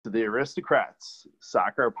the Aristocrats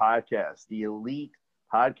Soccer Podcast, the elite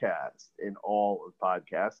podcast in all of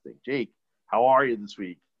podcasting. Jake, how are you this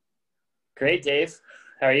week? Great, Dave.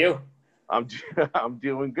 How are you? I'm I'm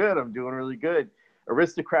doing good. I'm doing really good.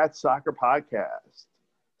 Aristocrats Soccer Podcast,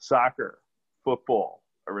 soccer, football,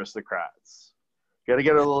 Aristocrats. Got to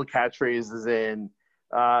get our little catchphrases in.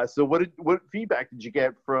 So, what feedback did you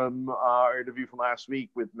get from our interview from last week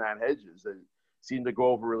with Matt Hedges? It seemed to go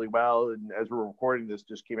over really well, and as we're recording this,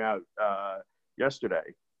 just came out yesterday.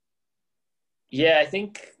 Yeah, I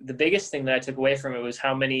think the biggest thing that I took away from it was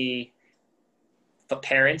how many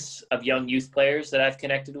parents of young youth players that I've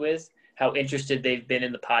connected with, how interested they've been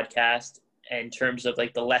in the podcast in terms of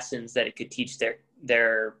like the lessons that it could teach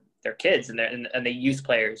their kids and the youth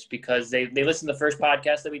players, because they listen to the first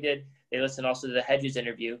podcast that we did. They listen also to the Hedges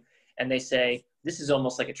interview, and they say, this is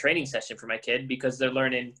almost like a training session for my kid, because they're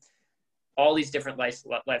learning all these different life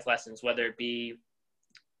lessons, whether it be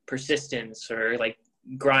persistence or like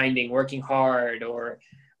grinding, working hard, or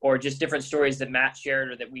just different stories that Matt shared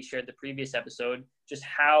or that we shared the previous episode, just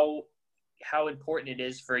how important it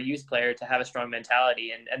is for a youth player to have a strong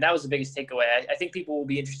mentality. And that was the biggest takeaway. I think people will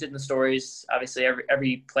be interested in the stories. Obviously,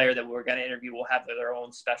 every player that we're going to interview will have their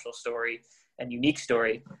own special story and unique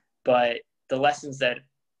story. But the lessons that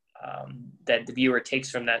the viewer takes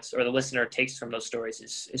from that, or the listener takes from those stories,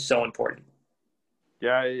 is so important.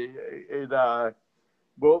 Yeah,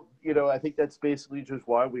 well, I think that's basically just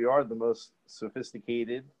why we are the most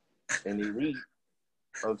sophisticated and elite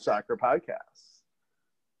of soccer podcasts,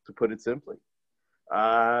 to put it simply.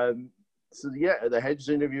 So yeah, the Hedges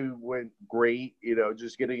interview went great.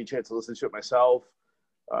 Just getting a chance to listen to it myself.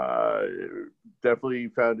 Definitely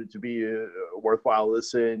found it to be a worthwhile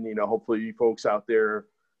listen. Hopefully you folks out there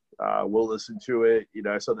will listen to it.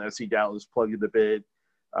 I saw the FC Dallas plug in a bit.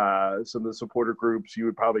 Some of the supporter groups, you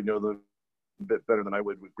would probably know them a bit better than I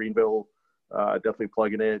would, with Greenville. Definitely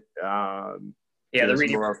plugging it. Yeah, the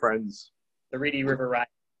Reedy, some of our friends. The Reedy River Ride.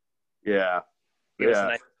 Yeah.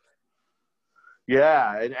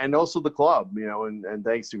 Yeah, and also the club, and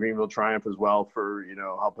thanks to Greenville Triumph as well for,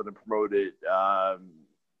 helping to promote it.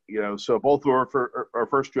 So both of our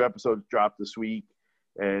first two episodes dropped this week,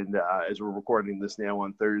 and as we're recording this now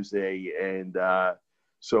on Thursday, and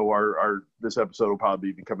so our this episode will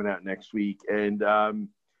probably be coming out next week. And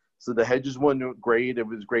so the Hedges one, great. It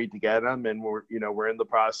was great to get them, and we're in the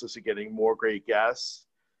process of getting more great guests.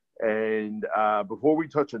 And before we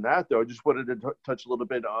touch on that, though, I just wanted to touch a little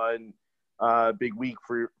bit on big week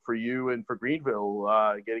for you and for Greenville,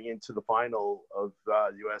 getting into the final of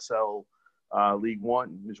the USL League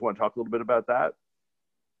One. You just want to talk a little bit about that?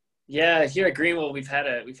 Yeah, here at Greenville, we've had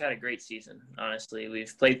a great season. Honestly,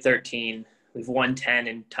 we've played 13, we've won 10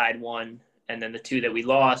 and tied 1, and then the 2 that we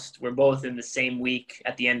lost were both in the same week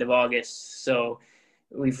at the end of August. So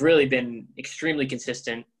we've really been extremely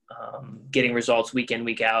consistent, getting results week in,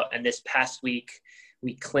 week out. And this past week,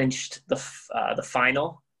 we clinched the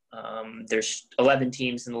final. There's 11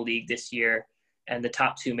 teams in the league this year, and the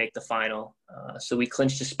top 2 make the final. So we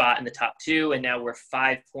clinched a spot in the top 2, and now we're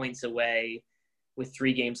 5 points away with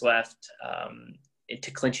 3 games left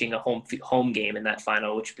into clinching a home game in that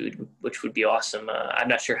final, which would be awesome. I'm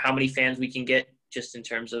not sure how many fans we can get, just in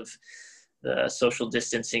terms of the social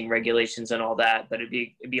distancing regulations and all that, but it'd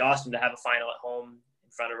be awesome to have a final at home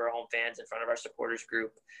in front of our home fans, in front of our supporters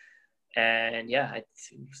group. And yeah,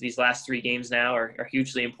 these last 3 games now are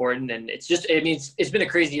hugely important. And it's been a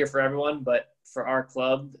crazy year for everyone, but for our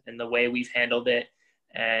club and the way we've handled it,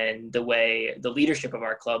 and the way the leadership of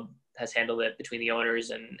our club has handled it, between the owners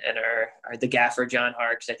and the gaffer, John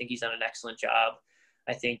Harkes, I think he's done an excellent job.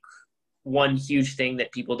 I think one huge thing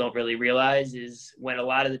that people don't really realize is when a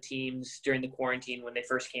lot of the teams during the quarantine, when they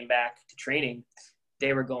first came back to training,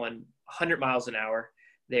 they were going 100 miles an hour.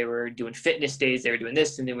 They were doing fitness days. They were doing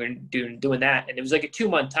this and they were doing that. And it was like a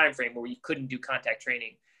 2-month time frame where you couldn't do contact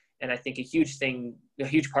training. And I think a huge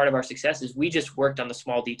part of our success is we just worked on the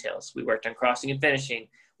small details. We worked on crossing and finishing.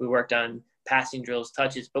 We worked on passing drills,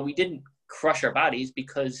 touches, but we didn't crush our bodies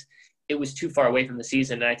because it was too far away from the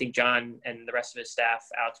season. And I think John and the rest of his staff,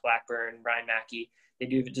 Alex Blackburn, Ryan Mackey, they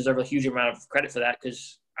do deserve a huge amount of credit for that,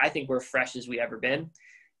 because I think we're fresh as we ever been.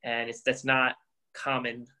 And that's not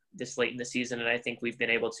common this late in the season. And I think we've been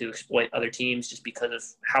able to exploit other teams just because of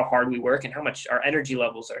how hard we work and how much our energy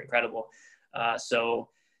levels are incredible. So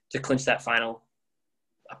to clinch that final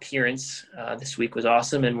appearance this week was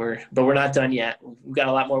awesome. But we're not done yet. We've got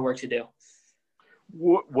a lot more work to do.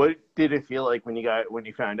 What did it feel like when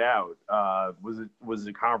you found out? Was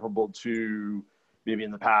it comparable to maybe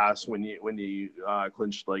in the past when you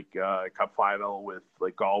clinched like cup final with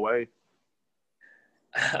like Galway?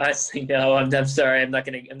 Honestly, no. I'm sorry. I'm not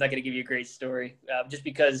gonna give you a great story. Just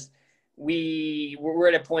because we're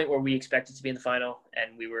at a point where we expected to be in the final,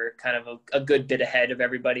 and we were kind of a good bit ahead of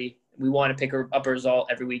everybody. We want to pick up a result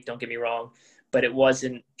every week. Don't get me wrong, but it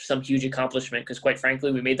wasn't some huge accomplishment because, quite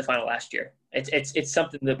frankly, we made the final last year. It's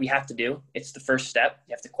something that we have to do. It's the first step.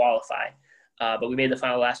 You have to qualify. But we made the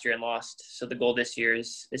final last year and lost. So the goal this year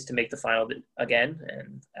is to make the final again,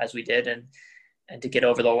 and as we did, and to get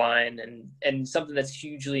over the line. And something that's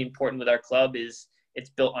hugely important with our club is it's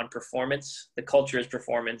built on performance. The culture is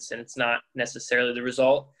performance, and it's not necessarily the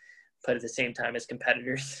result. But at the same time, as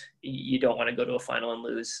competitors, you don't want to go to a final and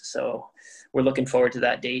lose. So we're looking forward to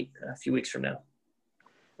that date a few weeks from now.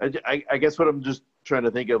 I guess what I'm just trying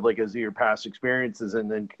to think of, like, as your past experiences and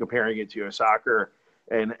then comparing it to your soccer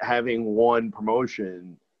and having one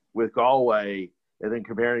promotion with Galway and then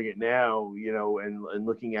comparing it now, and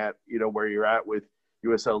looking at, where you're at with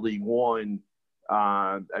USL League One.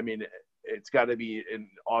 I mean, it's got to be an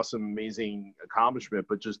awesome, amazing accomplishment,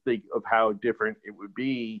 but just think of how different it would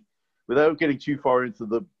be without getting too far into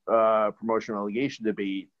the promotion relegation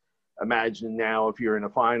debate. Imagine now if you're in a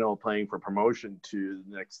final playing for promotion to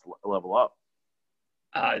the next level up.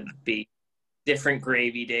 Be different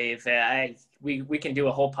gravy, Dave. We can do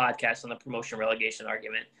a whole podcast on the promotion relegation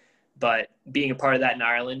argument, but being a part of that in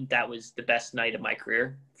Ireland, that was the best night of my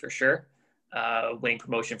career for sure. Winning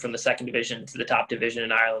promotion from the second division to the top division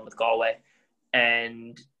in Ireland with Galway.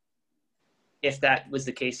 And if that was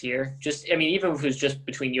the case here, even if it was just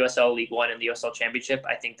between USL League One and the USL Championship,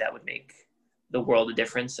 I think that would make the world a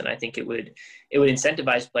difference. And I think it would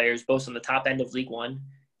incentivize players both on the top end of League One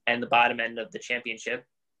and the bottom end of the championship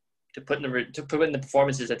to put in the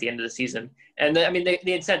performances at the end of the season. And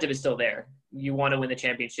the incentive is still there. You want to win the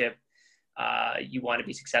championship. You want to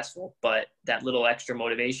be successful, but that little extra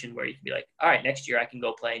motivation where you can be like, all right, next year I can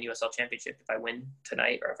go play in USL Championship if I win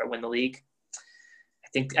tonight or if I win the league.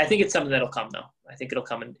 I think it's something that'll come, though. I think it'll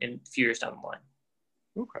come in a few years down the line.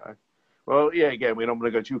 Okay. Well, yeah, again, we don't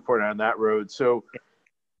want to go too far down that road. So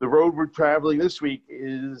the road we're traveling this week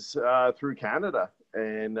is through Canada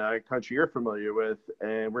and a country you're familiar with,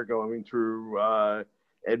 and we're going through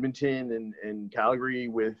Edmonton and Calgary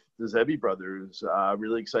with the Zebi brothers.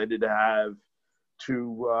 Really excited to have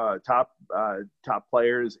two top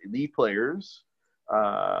players, elite players,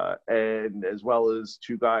 and as well as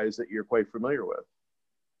two guys that you're quite familiar with.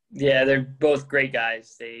 Yeah, they're both great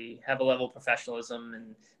guys. They have a level of professionalism,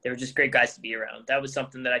 and they were just great guys to be around. That was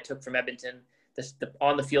something that I took from Edmonton. The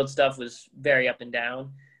on-the-field stuff was very up and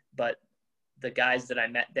down, but the guys that I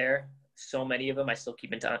met there, so many of them I still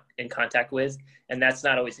keep in contact with, and that's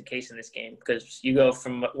not always the case in this game because you go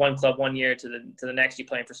from one club one year to the next, you're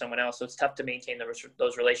playing for someone else, so it's tough to maintain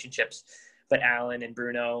those relationships. But Alan and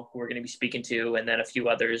Bruno, who we're going to be speaking to, and then a few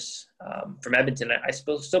others from Edmonton, I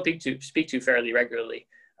still speak to fairly regularly.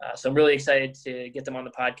 So I'm really excited to get them on the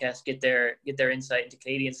podcast, get their insight into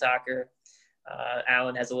Canadian soccer.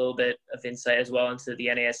 Alan has a little bit of insight as well into the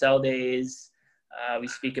NASL days. We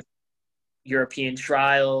speak of European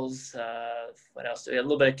trials. What else? A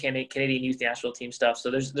little bit of Canadian youth national team stuff. So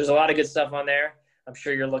there's a lot of good stuff on there. I'm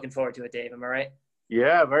sure you're looking forward to it, Dave. Am I right?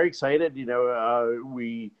 Yeah, very excited.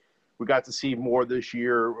 We got to see more this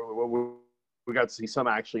year. We got to see some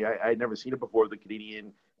actually. I'd never seen it before. The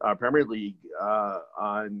Canadian Premier League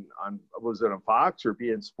on was it on Fox or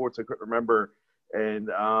beIN Sports? I couldn't remember. And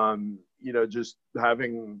just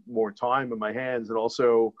having more time in my hands, and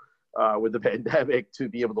also with the pandemic to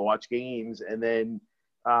be able to watch games, and then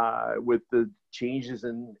with the changes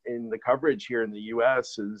in the coverage here in the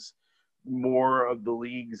U.S. is more of the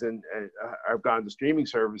leagues and have gone to streaming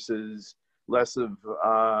services, less of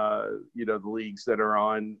the leagues that are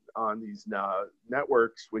on these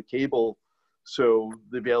networks with cable. So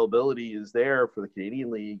the availability is there for the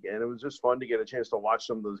Canadian League, and it was just fun to get a chance to watch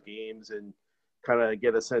some of those games and kind of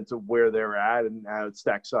get a sense of where they're at and how it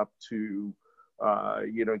stacks up to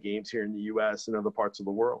games here in the U.S. and other parts of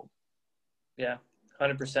the world. Yeah,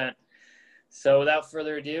 100%. So without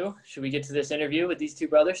further ado, should we get to this interview with these two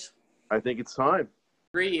brothers? I think it's time.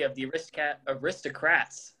 3 of the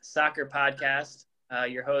Aristocrats Soccer Podcast.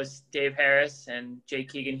 Your hosts, Dave Harris and Jake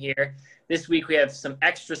Keegan here. This week we have some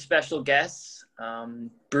extra special guests.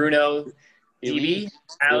 Bruno DB.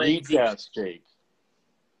 Elite guests, Jake.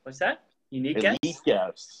 What's that? Unique guests? Elite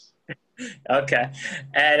guests. Okay.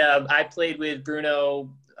 And I played with Bruno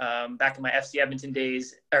back in my FC Edmonton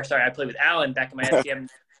days. I played with Alan back in my FC Edmonton.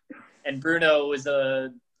 And Bruno was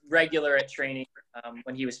a regular at training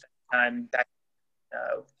when he was spending time back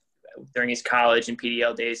during his college and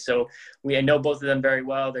PDL days. So I know both of them very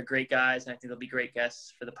well. They're great guys, and I think they'll be great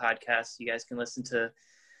guests for the podcast. You guys can listen to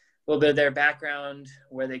little bit of their background,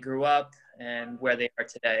 where they grew up, and where they are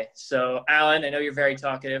today. So, Alan, I know you're very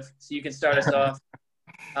talkative, so you can start us off.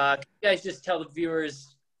 Can you guys just tell the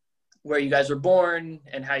viewers where you guys were born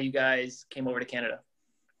and how you guys came over to Canada?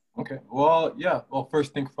 Okay. Well, yeah. Well,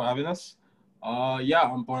 first, thank you for having us. Yeah,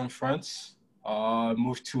 I'm born in France.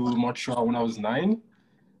 Moved to Montreal when I was 9.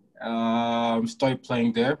 Started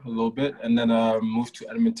playing there a little bit, and then moved to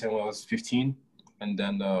Edmonton when I was 15. And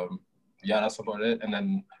then, yeah, that's about it. And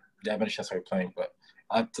then, yeah, eventually I started playing. But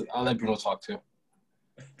I'll let Bruno talk too.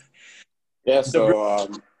 Yeah, so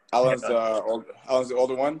Alan's the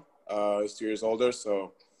older one. He's 2 years older.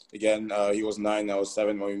 So, again, he was 9, I was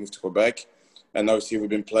 7 when we moved to Quebec. And obviously we've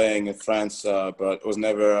been playing in France, but it was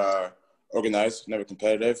never organized, never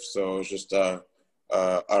competitive. So it was just out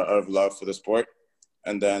of love for the sport.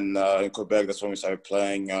 And then in Quebec, that's when we started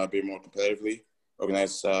playing a bit more competitively,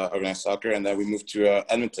 organized soccer. And then we moved to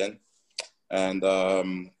Edmonton. And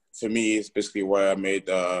for me, it's basically where I made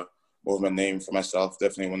more of my name for myself,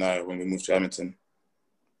 definitely when we moved to Edmonton.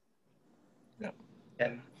 Yeah.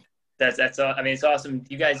 That's I mean, it's awesome.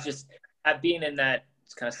 You guys just have been in that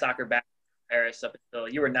kind of soccer background in Paris up until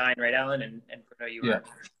you were 9, right, Alan? And Bruno, you were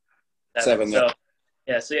 7. So,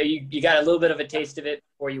 yeah, so you got a little bit of a taste of it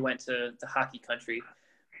before you went to the hockey country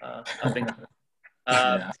up in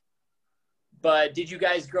Yeah. But did you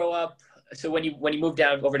guys grow up? So when you moved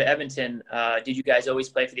down over to Edmonton, did you guys always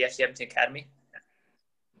play for the FC Edmonton Academy?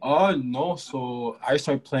 No. So I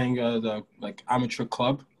started playing the amateur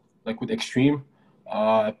club, with Extreme.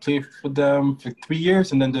 I played for them for 3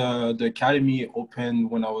 years, and then the academy opened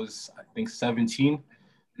when I was, I think, 17.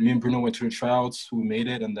 Me and Bruno went to the tryouts, we made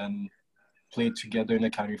it, and then played together in the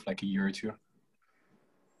academy for like a year or 2.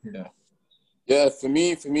 Yeah. Yeah, for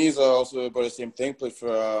me, it's also about the same thing. Played for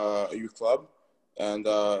a youth club, and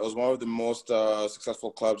it was one of the most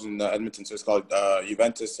successful clubs in Edmonton. So it's called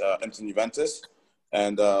Edmonton Juventus.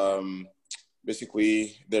 And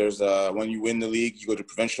basically, there's when you win the league, you go to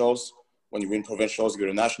provincials. When you win provincials, you go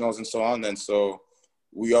to nationals and so on. And so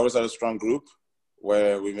we always had a strong group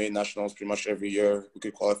where we made nationals pretty much every year. We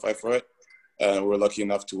could qualify for it, and we were lucky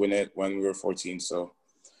enough to win it when we were 14. So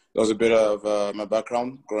that was a bit of my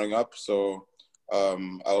background growing up. So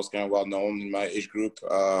I was kind of well known in my age group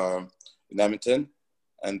in Edmonton.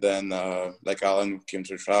 And then, like Alan, came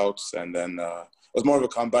to the tryouts. And then it was more of a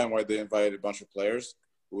combine where they invited a bunch of players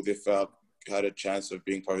who they felt had a chance of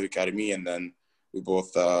being part of the academy. And then we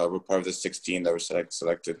both were part of the 16 that were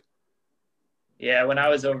selected. Yeah, when I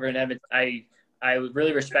was over in Edmonton, I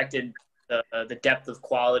really respected the depth of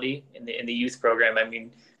quality in the youth program. I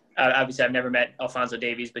mean, obviously I've never met Alphonso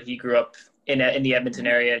Davies, but he grew up in the Edmonton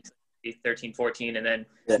area, 13, 14, and then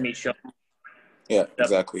to meet Sean. Yeah,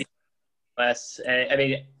 exactly. I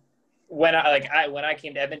mean, when I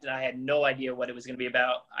came to Edmonton, I had no idea what it was going to be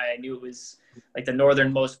about. I knew it was like the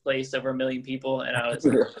northernmost place, over 1 million people, and I was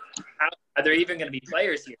like, how are there even going to be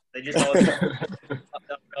players here? They just all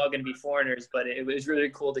going to be foreigners. But it was really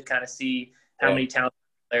cool to kind of see how many talented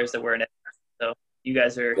players that were in Edmonton. So you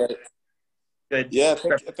guys are good. Yeah,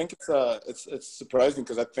 I think it's surprising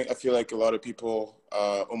because I feel like a lot of people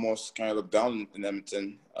almost kind of look down in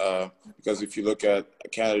Edmonton because if you look at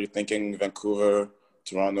Canada, you're thinking Vancouver,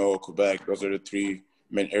 Toronto, Quebec. Those are the 3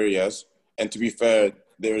 main areas. And to be fair,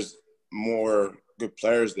 there's more good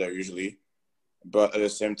players there usually, but at the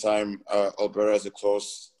same time, Alberta is a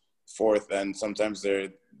close 4th, and sometimes they're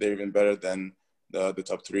even better than the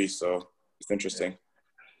top 3. So it's interesting.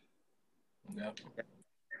 Yeah.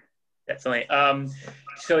 Definitely.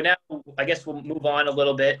 So now I guess we'll move on a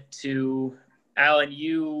little bit to Alan.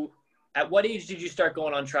 At what age did you start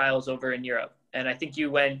going on trials over in Europe? And I think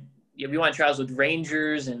you went on trials with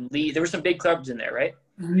Rangers and Leeds. There were some big clubs in there, right?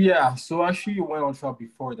 Yeah. So actually, you went on trial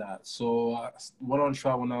before that. So I went on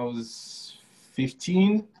trial when I was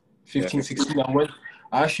 15, 16.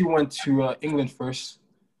 I actually went to England first.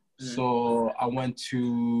 Mm-hmm. So I went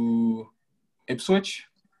to Ipswich.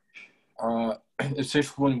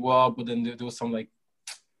 Ipswich went well, but then there was some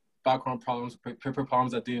background problems, paper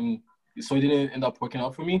problems it didn't end up working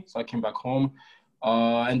out for me. So I came back home.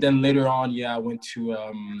 And then later on, I went to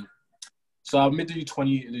so I made the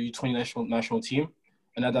U20 national team.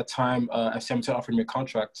 And at that time, FC Edmonton offered me a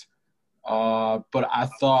contract. But I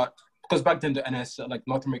thought, because back then the NSL,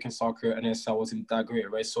 North American soccer, NSL wasn't that great,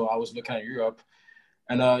 right? So I was looking at Europe.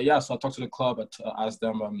 And so I talked to the club and asked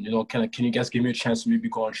them, can you guys give me a chance to maybe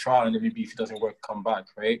go on trial, and then maybe if it doesn't work, come back,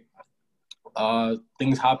 right?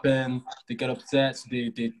 Things happen, they get upset, so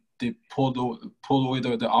they pulled away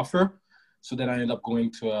the offer. So then I ended up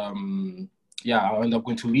going to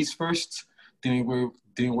Leeds first.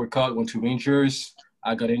 Didn't work out. Went to Rangers.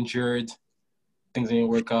 I got injured. things didn't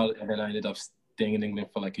work out, and then I ended up staying in England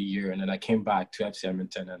for like a year, and then I came back to FC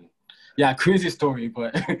Edmonton, and yeah, crazy story,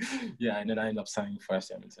 but yeah, and then I ended up signing for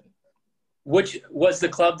FC Edmonton. Which was the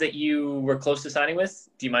club that you were close to signing with?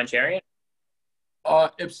 Do you mind sharing it?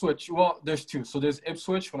 Ipswich. Well, there's two. So there's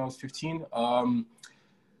Ipswich when I was 15.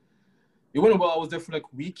 It went well. I was there for like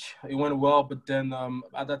a week. It went well, but then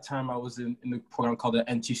at that time I was in the program called the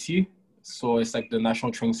NTC. So it's like the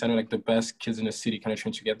National Training Center, like the best kids in the city kind of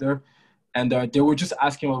train together. And they were just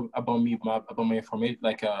asking about me, about my information,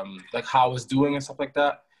 like how I was doing and stuff like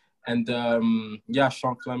that. And yeah,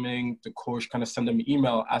 Sean Fleming, the coach, kind of sent them an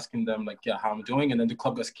email asking them like, yeah, how I'm doing. And then the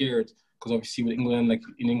club got scared because obviously with England, like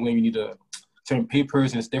in England, you need certain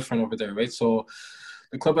papers and it's different over there, right? So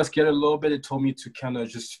the club got scared a little bit. It told me to kind of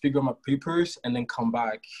just figure out my papers and then come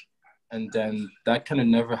back. And then that kind of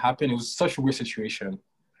never happened. It was such a weird situation.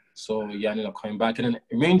 So yeah, I ended up coming back. And then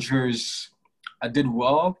Rangers, I did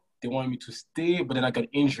well. They wanted me to stay, but then I got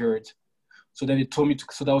injured. So then they told me to,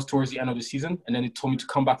 so that was towards the end of the season. And then they told me to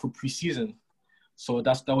come back for preseason. So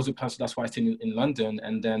that was the plan. So that's why I stayed in London.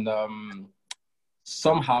 And then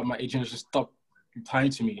somehow my agent just stopped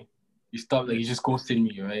replying to me. He just ghosted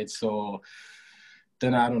me, right? So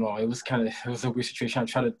then I don't know. It was a weird situation. I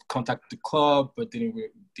tried to contact the club, but didn't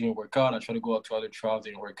work out. I tried to go out to other trials,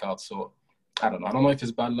 didn't work out. So I don't know. I don't know if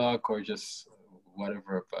it's bad luck or just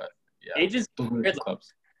whatever, but yeah. Agents those were the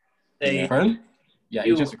clubs. Pardon? Yeah,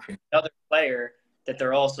 agents are crazy. Another player that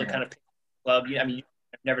they're also Yeah. kind of club. I mean, you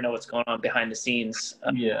never know what's going on behind the scenes.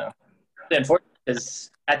 Yeah. Unfortunately,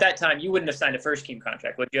 because at that time you wouldn't have signed a first team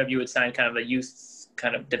contract. Would you have? You would sign kind of a youth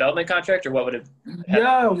kind of development contract, or what would have?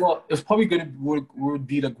 Yeah, well, it's probably would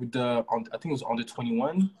be like with I think it was under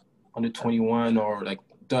 21, or like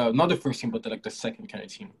not the first team, but the second kind of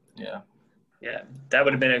team. Yeah. Yeah, that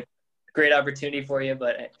would have been a great opportunity for you,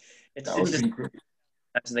 but it's just great.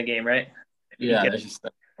 that's in the game, right? Yeah, that's just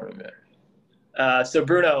that part of it. So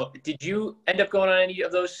Bruno, did you end up going on any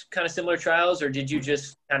of those kind of similar trials, or did you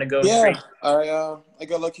just kind of go Yeah, straight? I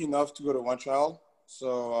got lucky enough to go to one trial.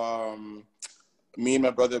 So me and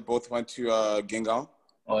my brother both went to Guingamp.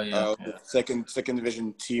 Oh yeah. Second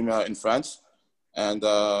division team in France, and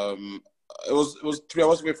it was 3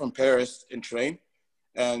 hours away from Paris in train.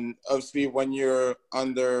 And obviously, when you're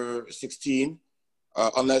under 16,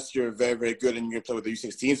 unless you're very, very good and you play with the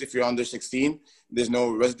U16s, if you're under 16, there's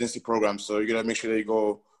no residency program. So you gotta make sure that you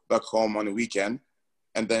go back home on the weekend.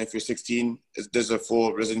 And then if you're 16, there's a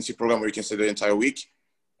full residency program where you can stay the entire week.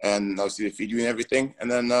 And obviously they feed you and everything.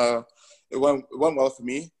 And then it went well for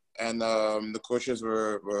me. And the coaches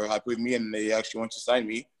were happy with me and they actually wanted to sign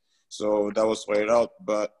me. So that was sorted out.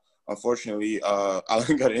 But unfortunately,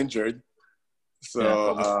 Alan got injured.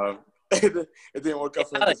 So it didn't work out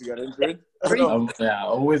for him because he got injured. Yeah,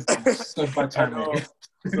 always stuff by timing.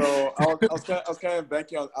 So I was kind of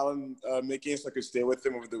banking on Alan making it so I could stay with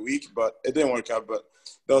him over the week, but it didn't work out. But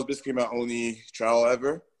that was basically my only trial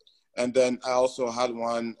ever. And then I also had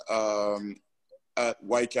one at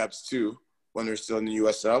Whitecaps too when we were still in the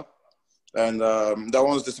USL. And that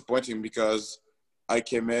one was disappointing because I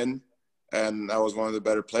came in and I was one of the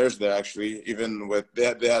better players there, actually. Even with they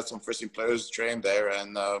had some first team players trained there,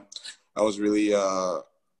 and I was really I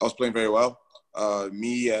was playing very well.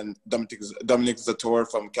 Me and Dominic Zator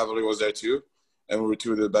from Cavalry was there too, and we were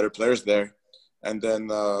two of the better players there. And then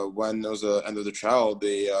when it was the end of the trial,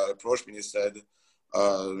 they approached me and said,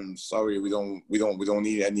 "Sorry, we don't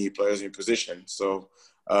need any players in your position." So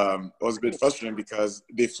it was a bit frustrating because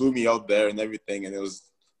they flew me out there and everything, and it was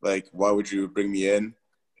like, why would you bring me in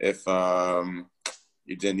if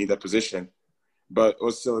you didn't need that position? But it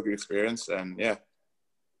was still a good experience, and yeah.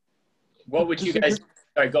 What would you guys?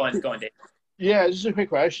 Sorry, go on, Dave. Yeah, just a quick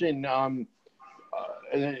question, and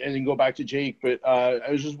then go back to Jake. But I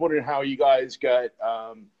was just wondering how you guys got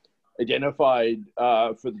identified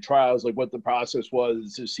for the trials, like what the process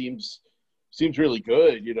was. It seems really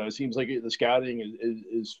good. You know, it seems like the scouting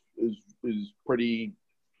is pretty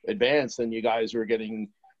advanced, and you guys are getting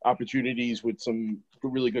opportunities with some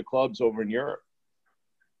really good clubs over in Europe.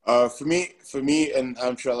 For me, and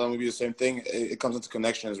I'm sure Alan will be the same thing. It comes into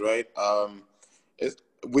connections, right?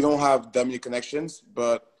 We don't have that many connections,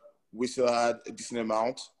 but we still had a decent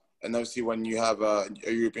amount. And obviously, when you have a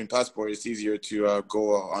European passport, it's easier to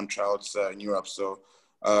go on trials in Europe. So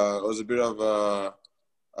it was a bit of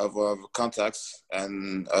contacts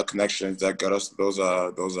and connections that got us those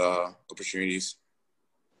opportunities.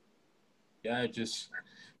 Yeah, just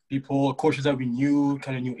people, coaches that we knew,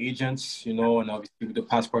 kind of new agents, you know, and obviously with the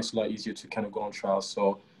passport, it's a lot easier to kind of go on trials.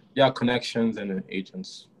 So yeah, connections and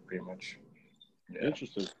agents, pretty much. Yeah.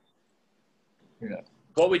 Interesting. Yeah.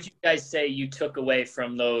 What would you guys say you took away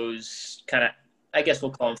from those kind of I guess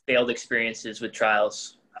we'll call them failed experiences with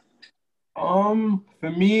trials? For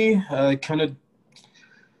me, kind of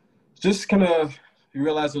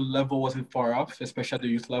realized the level wasn't far off, especially at the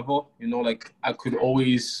youth level. You know, like I could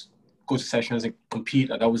always go to sessions and compete.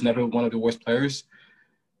 Like I was never one of the worst players.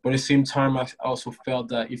 But at the same time, I also felt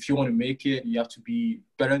that if you want to make it, you have to be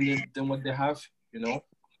better than what they have, you know?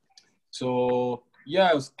 So, yeah,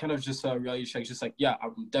 it was kind of just a reality check. Just like, yeah,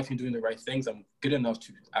 I'm definitely doing the right things. I'm good enough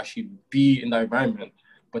to actually be in that environment.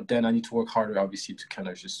 But then I need to work harder, obviously, to kind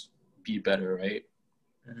of just be better, right?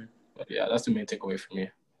 Mm-hmm. But, yeah, that's the main takeaway for me.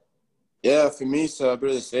 Yeah, for me, it's a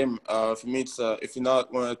bit the same. For me, it's if you're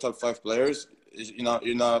not one of the top 5 players,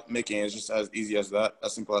 you're not making it. It's just as easy as that,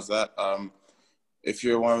 as simple as that. If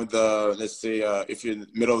you're one of the, let's say, if you're in the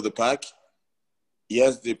middle of the pack,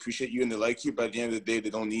 yes, they appreciate you and they like you, but at the end of the day,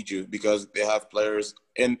 they don't need you because they have players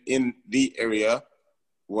in the area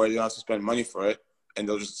where you don't have to spend money for it, and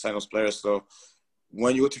they'll just sign those players. So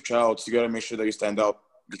when you go to tryouts, you got to make sure that you stand out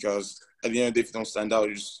because at the end of the day, if you don't stand out,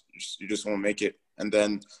 you just won't make it. And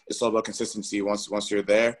then it's all about consistency. Once you're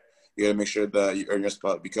there, you got to make sure that you earn your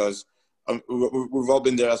spot because we've all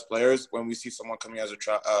been there as players. When we see someone coming as a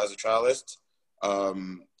trialist,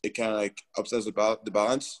 it kind of like upsets the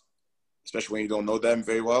balance, especially when you don't know them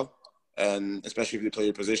very well, and especially if they play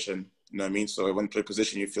your position. You know what I mean? So when you play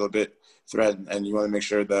position, you feel a bit threatened, and you want to make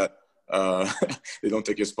sure that they don't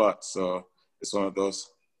take your spot. So it's one of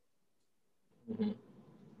those. Mm-hmm.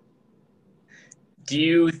 Do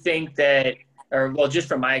you think that, or well, just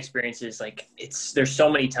from my experiences, like there's so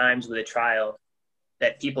many times with a trial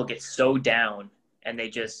that people get so down and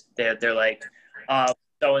they're like,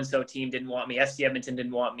 so-and-so team didn't want me. FC Edmonton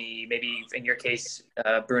didn't want me. Maybe in your case,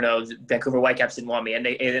 Bruno, Vancouver Whitecaps didn't want me. And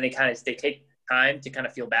they take time to kind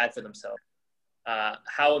of feel bad for themselves.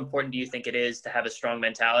 How important do you think it is to have a strong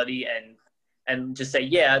mentality and just say,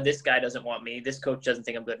 yeah, this guy doesn't want me. This coach doesn't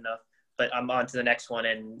think I'm good enough, but I'm on to the next one.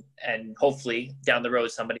 And hopefully down the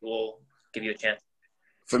road, somebody will give you a chance.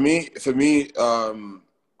 For me,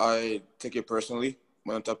 I take it personally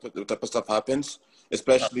when the type of stuff happens,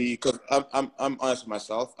 especially because I'm honest with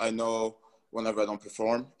myself. I know whenever I don't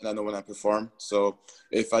perform, and I know when I perform. So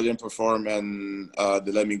if I didn't perform and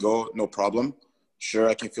they let me go, no problem. Sure,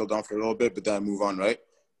 I can feel down for a little bit, but then I move on, right?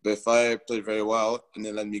 But if I play very well and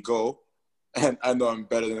they let me go, and I know I'm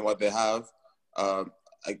better than what they have, I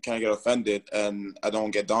kind of get offended, and I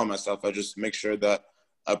don't get down on myself. I just make sure that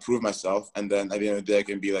I prove myself, and then at the end of the day, I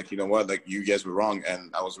can be like, you know what, like you guys were wrong,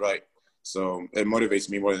 and I was right. So it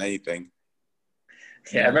motivates me more than anything.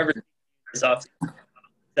 Yeah, I remember this off.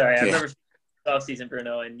 Sorry, I remember this off season,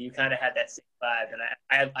 Bruno, and you kind of had that same vibe,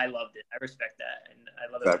 and I loved it. I respect that, and I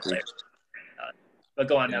love it. Exactly. But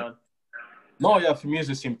go on now. No, yeah, for me it's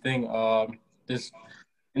the same thing.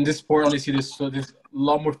 In this sport, honestly, there's a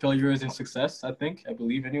lot more failures than success. I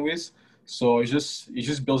believe, anyways. So it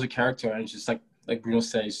just builds a character, and it's just like Bruno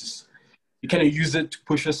said, it's just you kind of use it to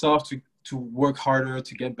push yourself to work harder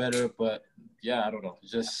to get better. But yeah, I don't know.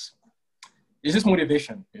 It's just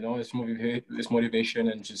motivation, you know. It's motivation,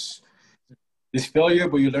 and just it's failure,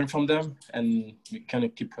 but you learn from them, and you kind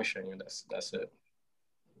of keep pushing, and that's it.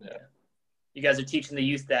 Yeah. You guys are teaching the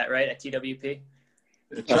youth that, right, at TWP?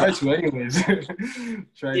 Try to, anyways.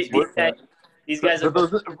 Try to. These guys for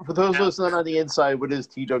those listening on the inside, what is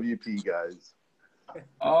TWP, guys?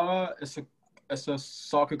 It's a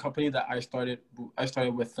soccer company that I started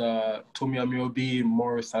with Tomi Amiriobi,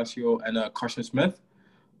 Maurice Sasio, and Carson Smith.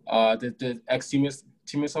 The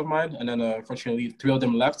ex-teammates of mine, and then unfortunately 3 of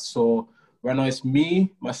them left. So right now it's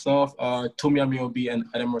me, myself, Tomi Amiriobi, and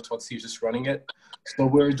Adam Rototsi just running it. So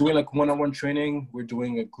we're doing like one-on-one training. We're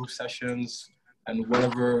doing group sessions, and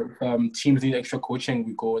whatever teams need extra coaching,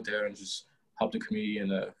 we go there and just help the community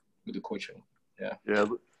and with the coaching. Yeah. Yeah.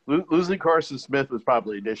 Losing Carson Smith was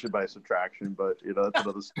probably addition by subtraction, but that's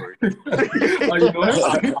another story. Oh, you know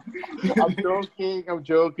it? I'm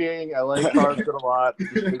joking. I like Carson a lot.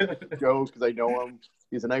 Just a joke because I know him.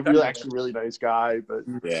 He's really nice guy, but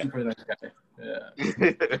yeah, super nice guy. Yeah.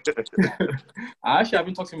 I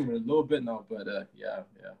haven't talked to him in a little bit now, but yeah.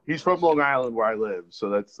 He's from Long Island where I live,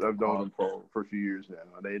 so I've known him for a few years now,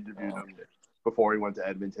 and I interviewed him before he went to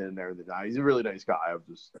Edmonton and everything. He's a really nice guy.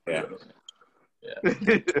 Yeah.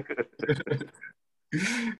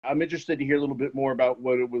 I'm interested to hear a little bit more about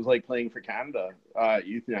what it was like playing for Canada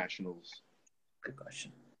Youth Nationals. Good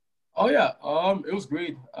question. Oh yeah, it was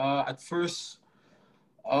great. At first,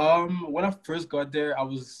 when I first got there, I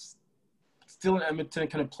was still in Edmonton,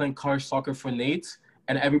 kind of playing college soccer for Nate,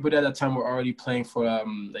 and everybody at that time were already playing for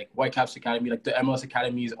like Whitecaps Academy, like the MLS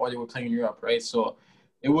academies, or they were playing in Europe, right? So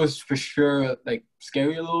it was for sure like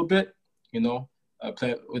scary a little bit,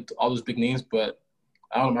 playing with all those big names, but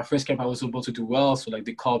I don't know, my first camp I was able to do well, so like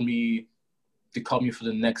they called me for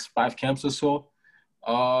the next 5 camps or so.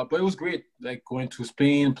 But it was great, like going to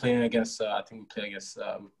Spain, playing against I think we played against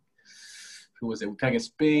who was it? We played against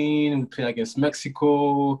Spain, we played against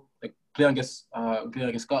Mexico, like playing against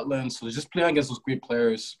Scotland. So just playing against those great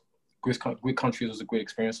players, great countries was a great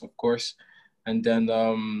experience, of course. And then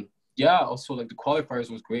also like the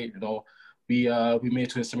qualifiers was great. You know, we made it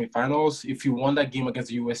to the semifinals. If you won that game against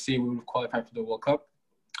the USA, we would have qualified for the World Cup.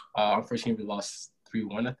 Unfortunately, we lost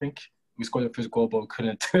 3-1, I think. We scored the first goal, but we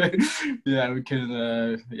couldn't. We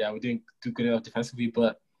didn't do good enough defensively.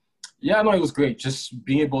 But yeah, no, it was great. Just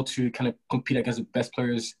being able to kind of compete against the best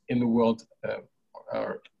players in the world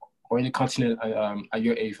or in the continent at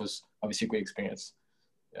your age was obviously a great experience.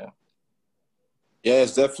 Yeah. Yeah,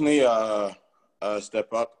 it's definitely a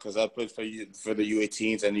step up because I played for the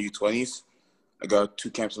U18s and the U20s. I got 2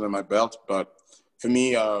 camps under my belt, but for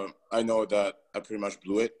me, I know that I pretty much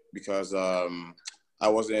blew it because I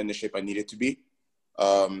wasn't in the shape I needed to be.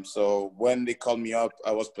 So when they called me up,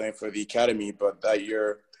 I was playing for the academy, but that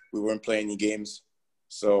year we weren't playing any games.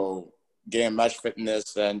 So getting match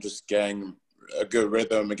fitness and just getting a good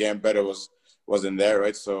rhythm and getting better wasn't there,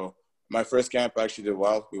 right? So my first camp I actually did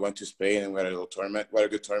well. We went to Spain and we had a little tournament. We had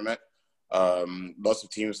a good tournament. Lots of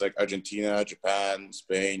teams like Argentina, Japan,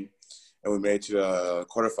 Spain, and we made it to the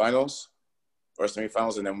quarterfinals or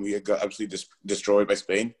semifinals, and then we got absolutely destroyed by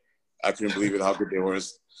Spain. I couldn't believe it how good they were.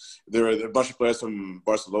 There were a bunch of players from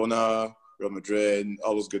Barcelona, Real Madrid,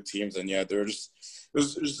 all those good teams, and yeah, it was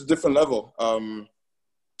just a different level.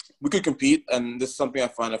 We could compete, and this is something I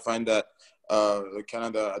find. I find that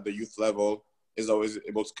Canada at the youth level is always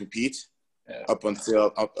able to compete up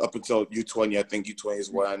until U20. I think U20 is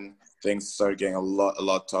when things started getting a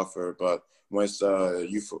lot tougher. But when it's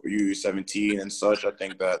U17 and such, I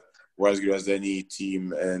think that we're as good as any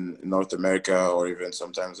team in North America or even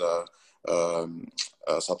sometimes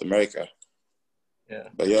South America. Yeah.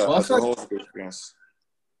 But yeah, well, that's a whole good experience.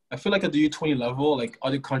 I feel like at the U20 level, like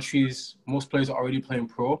other countries, most players are already playing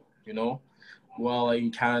pro, you know. Well, like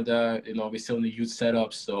in Canada, you know, we're still in the youth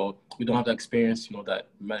setup, so we don't have that experience, you know, that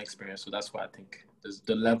man experience. So that's why I think there's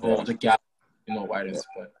the level, the gap, you know, widens.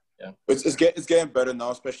 But yeah, it's getting better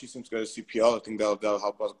now, especially since we got a CPL. I think that'll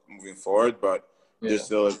help us moving forward. But there's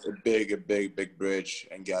still a big bridge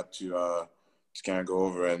and gap to kind of go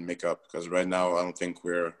over and make up. Because right now, I don't think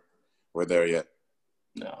we're there yet.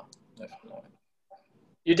 No, definitely not.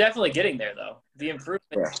 You're definitely getting there, though. The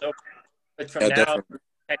improvement is so but from now definitely.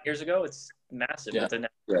 10 years ago, it's massive. Yeah.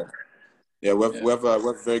 We have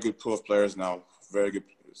a very good pool of players now. Very good.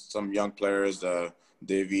 Some young players,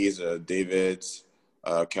 Davies, Davids,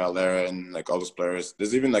 Calera, and like all those players.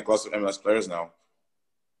 There's even like lots of MLS players now.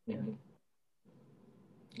 Mm-hmm.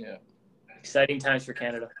 Yeah. Exciting times for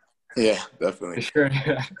Canada. Yeah, definitely. For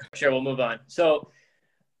Sure, we'll move on. So,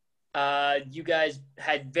 you guys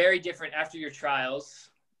had very different after your trials,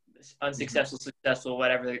 unsuccessful, successful,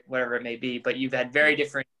 whatever it may be. But you've had very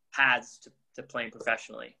different paths to playing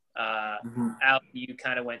professionally. Al, you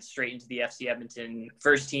kind of went straight into the FC Edmonton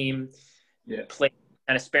first team. Yeah. Played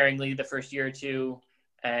kind of sparingly the first year or two.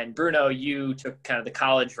 And Bruno, you took kind of the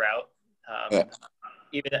college route.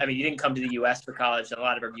 You didn't come to the U.S. for college, and a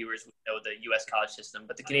lot of our viewers would know the U.S. college system,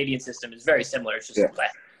 but the Canadian system is very similar. It's just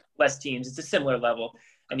less teams. It's a similar level.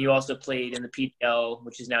 And you also played in the PDL,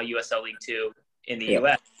 which is now USL League 2 in the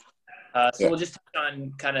U.S. So we'll just touch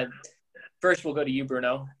on kind of – first we'll go to you,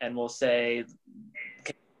 Bruno, and we'll say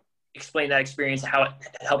explain that experience, how it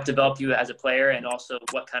helped develop you as a player, and also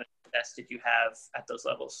what kind of success did you have at those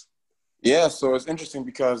levels? Yeah, so it's interesting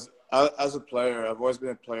because as a player, I've always been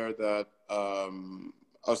a player that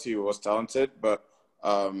obviously was talented, but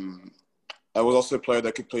I was also a player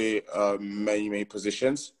that could play many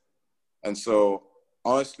positions. And so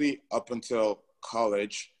honestly, up until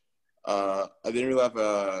college, I didn't really have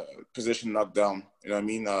a position knocked down. You know what I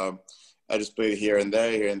mean? I just played here and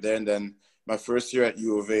there. And then my first year at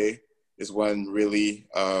U of A is when really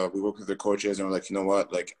we worked with the coaches and we're like, you know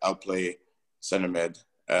what? Like, I'll play center mid.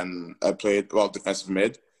 And I played, defensive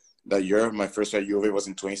mid that year. My first year at U of A was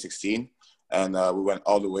in 2016. And we went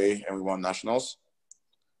all the way and we won nationals.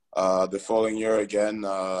 The following year, again,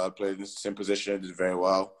 I played in the same position, did very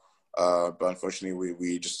well. But unfortunately,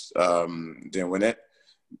 we just didn't win it.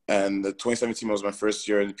 And the 2017 was my first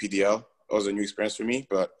year in the PDL. It was a new experience for me,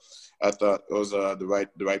 but I thought it was the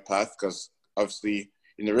right path because obviously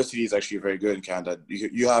university is actually very good in Canada.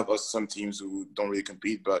 You have some teams who don't really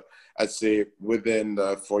compete, but I'd say within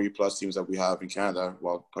the 40+ teams that we have in Canada,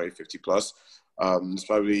 well, probably 50+, there's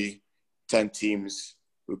probably 10 teams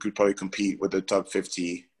who could probably compete with the top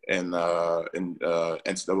 50 in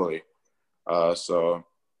NCAA. So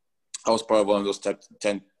I was part of one of those top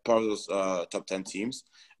 10 teams.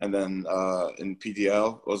 And then in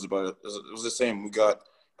PDL, it was the same. We got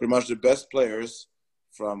pretty much the best players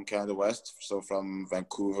from Canada West, so from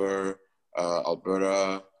Vancouver,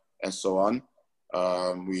 Alberta, and so on.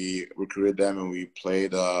 We recruited them and we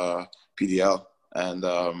played PDL. And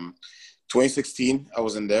 2016, I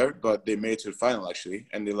was in there, but they made it to the final actually,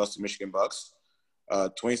 and they lost to Michigan Bucks.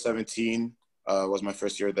 2017 was my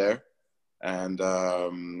first year there, and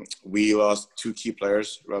we lost 2 key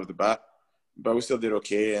players right off the bat, but we still did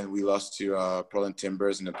okay, and we lost to Portland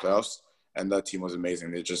Timbers in the playoffs, and that team was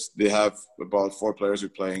amazing. They have about 4 players who are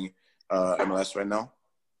playing MLS right now.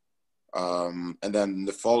 And then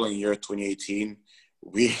the following year, 2018,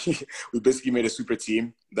 we basically made a super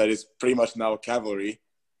team that is pretty much now cavalry,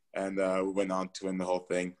 and we went on to win the whole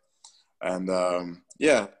thing. And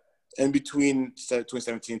in between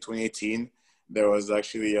 2017 and 2018, there was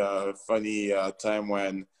actually a funny time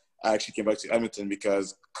when I actually came back to Edmonton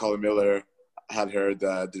because Colin Miller had heard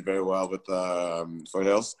that I did very well with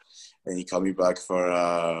Foothills, and he called me back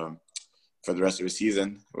for the rest of the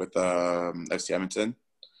season with FC Edmonton.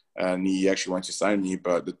 And he actually wanted to sign me,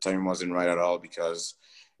 but the timing wasn't right at all because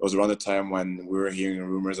it was around the time when we were hearing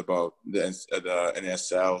rumors about the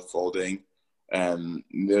NSL folding, and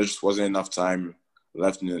there just wasn't enough time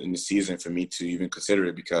left in the season for me to even consider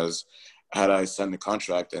it, because had I signed the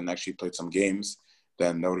contract and actually played some games,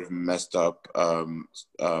 then that would have messed up a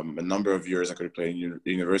number of years I could have played in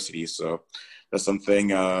university. So that's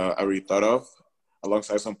something I really thought of,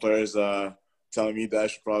 alongside some players telling me that I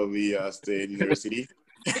should probably stay in university.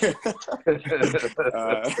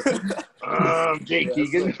 Jake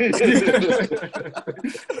Keegan.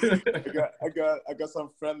 I got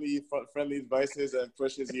some friendly advices and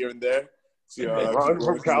pushes here and there. To, run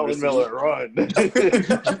from Colin Miller, run.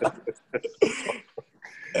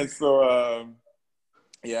 And so,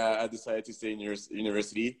 I decided to stay in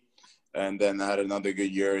university, and then I had another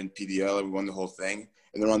good year in PDL, and we won the whole thing.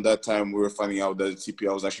 And around that time, we were finding out that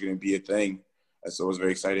CPL was actually going to be a thing, and so it was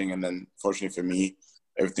very exciting. And then, fortunately for me,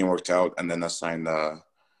 everything worked out, and then I signed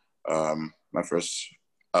my first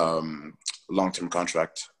long-term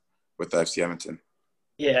contract with the FC Edmonton.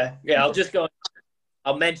 Yeah.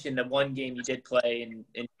 I'll mention the one game you did play in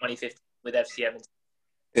 2015 with FC Edmonton.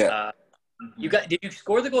 Yeah. Did you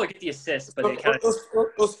score the goal or get the assist? But it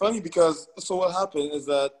was funny because what happened is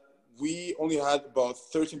that we only had about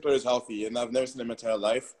 13 players healthy, and I've never seen them in my entire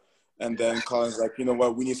life. And then Colin's like, you know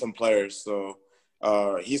what, we need some players. So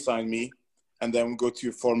he signed me, and then we go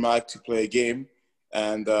to Fort Mac to play a game.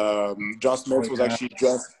 And John Smith was actually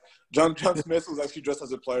dressed. John Smith was actually dressed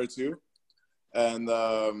as a player too. And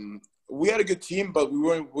we had a good team, but we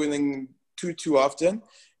weren't winning too often.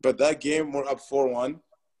 But that game, we're up 4-1,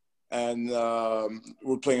 and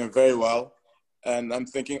we're playing very well. And I'm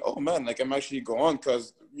thinking, oh man, like I'm actually going,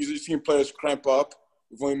 because usually seeing players cramp up.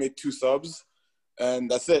 We've only made 2 subs,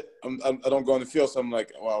 and that's it. I don't go on the field, so I'm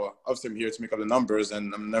like, wow, obviously I'm here to make up the numbers,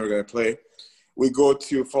 and I'm never gonna play. We go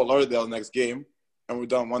to Fort Lauderdale next game, and we're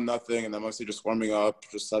down 1-0, and I'm obviously just warming up,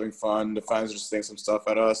 just having fun. The fans are just saying some stuff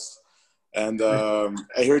at us. And I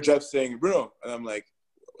hear Jeff saying, Bruno, and I'm like,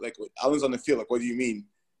 Alan's on the field, like, what do you mean?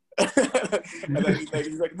 And then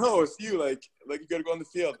he's like, no, it's you, like you gotta go on the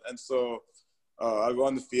field. And so I go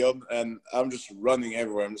on the field, and I'm just running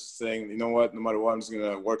everywhere. I'm just saying, you know what, no matter what, I'm just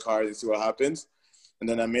gonna work hard and see what happens. And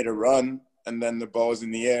then I made a run, and then the ball was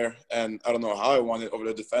in the air, and I don't know how I won it over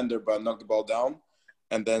the defender, but I knocked the ball down.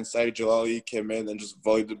 And then Saeed Jalali came in and just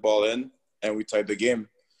volleyed the ball in, and we tied the game.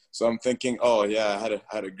 So I'm thinking, oh yeah, I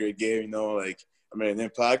had a great game, you know, like I made an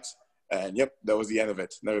impact, and yep, that was the end of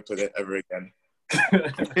it. Never played it ever again.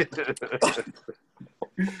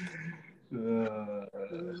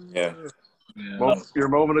 Yeah. Your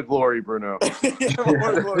moment of glory, Bruno. Yeah,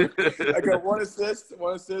 moment of glory. I got one assist,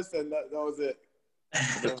 and that was it.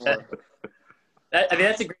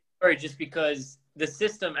 That's a great story, just because the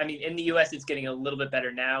system, in the U.S. it's getting a little bit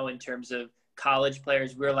better now in terms of college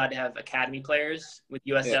players. We're allowed to have academy players with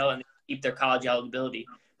USL, and they keep their college eligibility.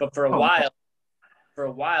 But for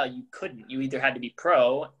a while you couldn't. You either had to be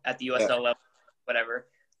pro at the USL level, whatever,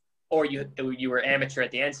 or you were amateur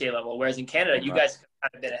at the NCAA level. Whereas in Canada, you guys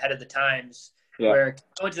kind of been ahead of the times. Yeah. Where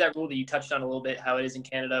go into that rule that you touched on a little bit, how it is in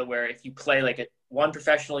Canada, where if you play like one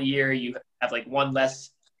professional year, you have like one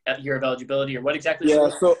less year of eligibility, or what exactly? Yeah.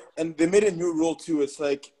 So, and they made a new rule too. It's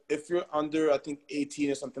like if you're under, I think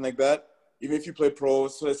 18 or something like that, even if you play pro.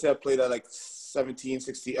 So let's say I played at like 17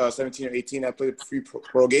 or 18. I played 3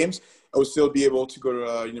 pro games. I would still be able to go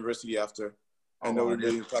to university after, and that wouldn't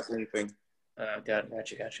really impact anything.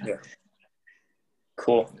 Gotcha. Yeah.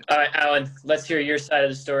 Cool. All right, Alan, let's hear your side of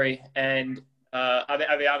the story. And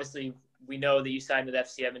obviously, we know that you signed with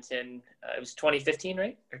FC Edmonton. It was 2015,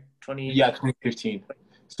 right? Or 20? Yeah, 2015.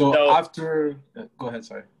 So after, go ahead,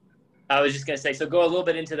 sorry. I was just going to say, so go a little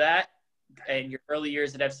bit into that and your early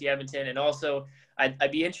years at FC Edmonton. And also,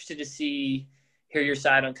 I'd be interested to hear your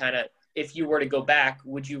side on kind of, if you were to go back,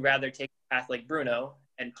 would you rather take a path like Bruno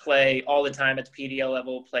and play all the time at the PDL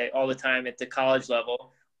level, play all the time at the college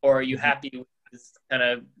level, or are you happy with kind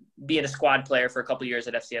of being a squad player for a couple of years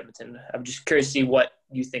at FC Edmonton? I'm just curious to see what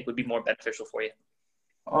you think would be more beneficial for you.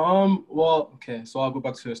 Well, okay, so I'll go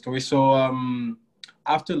back to the story. So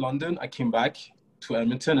after London, I came back to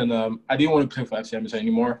Edmonton, and I didn't want to play for FC Edmonton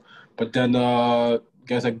anymore. But then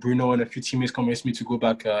guys like Bruno and a few teammates convinced me to go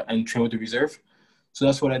back and train with the reserve. So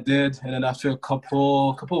that's what I did. And then after a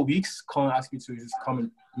couple of weeks, Colin asked me to just come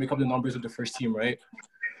and make up the numbers with the first team, right?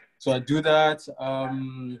 So I do that.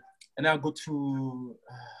 And then I go to,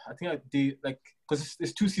 I think I did, like, because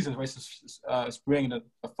it's 2 seasons, right? So, spring and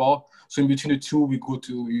a fall. So in between the 2, we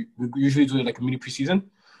usually do like a mini preseason.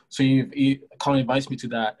 So Colin invites me to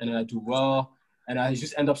that, and then I do well. And I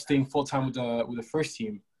just end up staying full-time with the first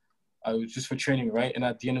team. Just for training, right? And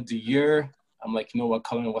at the end of the year, I'm like, you know what,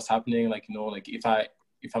 Colin, what's happening? Like, you know, like if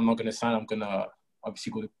I'm not gonna sign, I'm gonna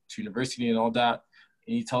obviously go to university and all that.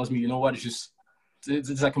 And he tells me, you know what,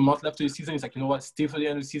 it's like a month left of the season. He's like, you know what, stay for the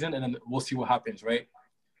end of the season, and then we'll see what happens, right?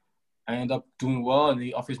 I end up doing well, and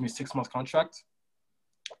he offers me a 6-month contract.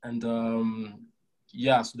 And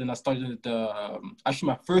so then I started actually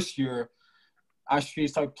my first year. I actually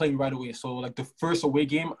started playing right away. So like the first away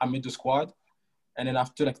game, I made the squad, and then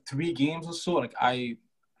after like 3 games or so, like I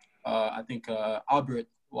think Albert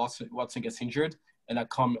Watson gets injured, and I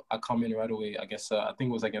come in right away. I guess I think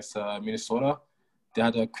it was against Minnesota. They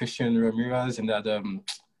had Christian Ramirez, and they had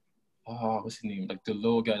what's his name? Like the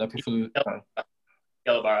little guy that people.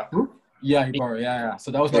 Ibarra. Yeah, Ibarra. Yeah.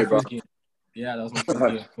 So that was my first game. Yeah, that was my first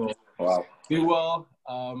game. So Wow. did well.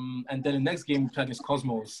 And then the next game we played against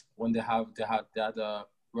Cosmos when they had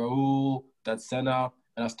Raul, that Senna,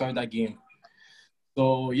 and I started that game.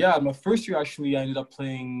 So yeah, my first year actually I ended up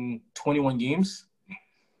playing 21 games,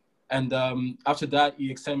 and after that he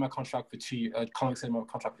extended my contract for 2 years. Colin extended my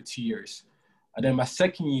contract for 2 years, and then my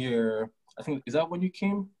second year, I think, is that when you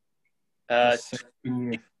came? My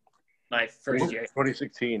first year,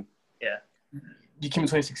 2016. Yeah. You came in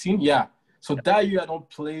 2016, yeah. So that year I don't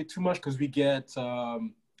play too much because we get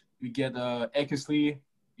Eckersley.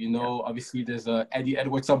 You know, obviously there's Eddie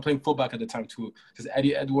Edwards. I'm playing fullback at the time too. There's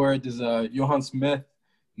Eddie Edwards. There's Johan Smith.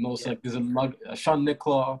 You know, so like there's a lot. Sean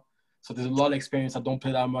Nicola. So there's a lot of experience. I don't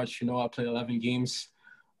play that much. You know, I play 11 games.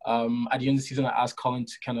 At the end of the season, I asked Colin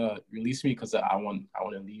to kind of release me because I want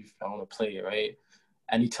to leave. I want to play, right?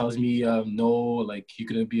 And he tells me, no, like you're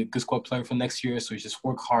gonna be a good squad player for next year. So you just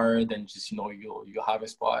work hard and just, you know, you'll have a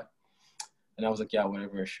spot. And I was like, yeah,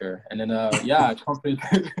 whatever, sure. And then, I played.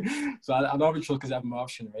 So I'm arbitrary because I have my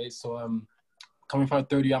option, right? So coming from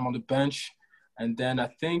 30, I'm on the bench. And then I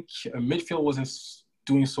think midfield wasn't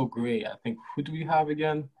doing so great. I think, who do we have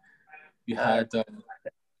again? We had...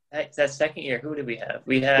 that second year, who did we have?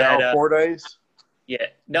 We had... Daryl Fordyce? Yeah.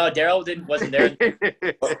 No, Daryl wasn't there.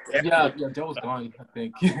 yeah, Daryl was gone, I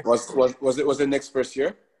think. Was it Nick's first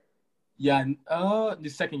year? Yeah, the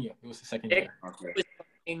second year. It was the second year. Okay.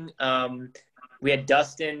 We had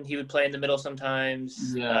Dustin. He would play in the middle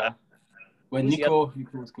sometimes. Yeah. When Nico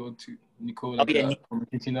was good too. Nico from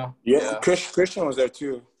Argentina. Yeah. Christian was there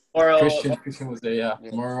too. Christian was there, yeah.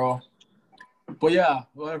 Moro. But yeah,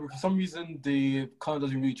 whatever. For some reason, the Colin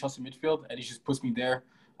doesn't really trust the midfield, and he just puts me there.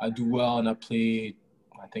 I do well, and I played,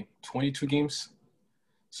 I think, 22 games.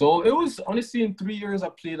 So it was, honestly, in 3 years, I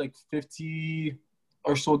played like 50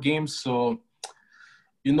 or so games. So,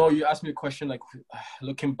 you know, you asked me a question, like,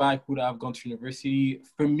 looking back, would I have gone to university?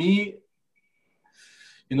 For me,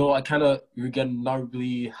 you know, I kind of regret not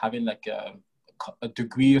really having like a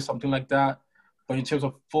degree or something like that. But in terms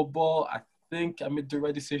of football, I think I made the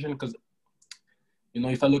right decision because, you know,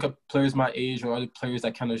 if I look at players my age or other players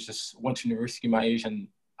that kind of just went to university my age and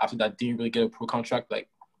after that didn't really get a pro contract, like,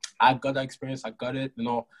 I got that experience. I got it, you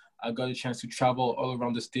know. I got a chance to travel all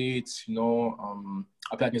around the States, you know.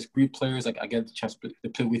 I play against great players. Like, I get the chance to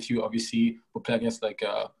play with you, obviously. We play against, like,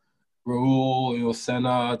 Raul, you know,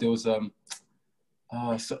 Senna. There was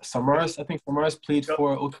Samaras. I think Samaras played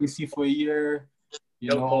for OKC for a year. You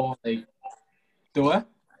know, Cole. Like, the what?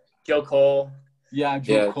 Joe Cole. Yeah,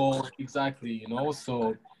 Joe Cole. Exactly, you know.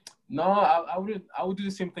 So, no, I would do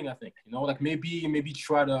the same thing, I think. You know, like, maybe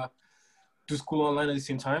try to do school online at the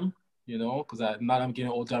same time. You know, because now that I'm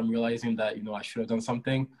getting older, I'm realizing that, you know, I should have done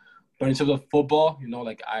something. But in terms of football, you know,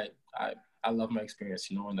 like I I love my experience,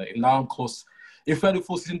 you know, and like, now I'm close. If I had a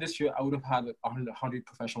full season this year, I would have had like 100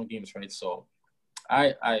 professional games, right? So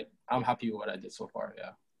I'm happy with what I did so far.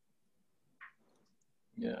 Yeah.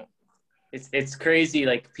 Yeah. It's crazy.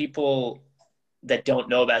 Like, people that don't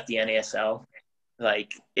know about the NASL,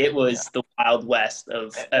 like, it was the Wild West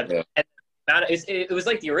of it was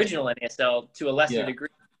like the original NASL to a lesser degree.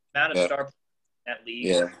 The amount of star players in that league.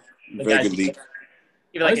 Yeah. The Very guys good league.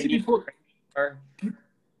 even like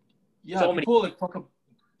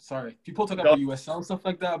People talk about USL and stuff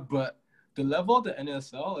like that, but the level of the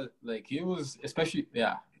NSL, like, it was, especially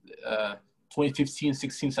 2015,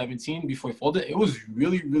 16, 17, before it folded, it was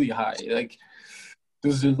really, really high. Like,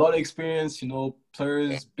 there's a lot of experience, you know,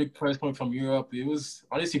 big players coming from Europe. It was,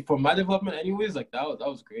 honestly, for my development anyways, like, that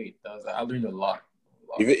was great. I learned a lot.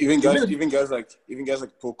 Even guys like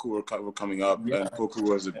Poku were coming up, and Poku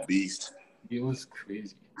was a beast. It was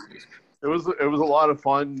crazy. It was a lot of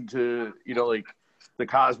fun to, you know, like, the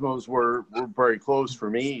Cosmos were very close for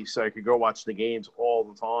me, so I could go watch the games all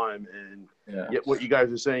the time. And yet what you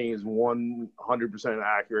guys are saying is 100%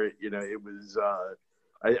 accurate. You know, it was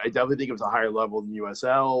I definitely think it was a higher level than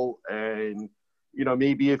USL. And, you know,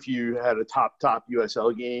 maybe if you had a top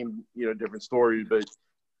USL game, you know, different story. But,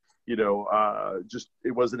 you know, just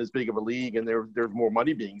it wasn't as big of a league, and there's more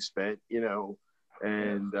money being spent, you know.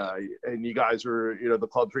 And you guys were, you know, the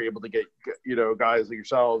clubs were able to get, you know, guys like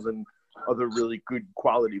yourselves and other really good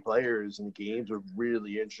quality players, and the games were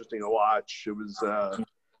really interesting to watch.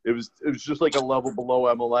 It was just like a level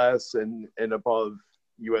below MLS and above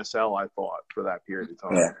USL, I thought, for that period of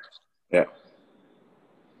time. Yeah.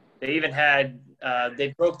 They even had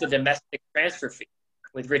they broke the domestic transfer fee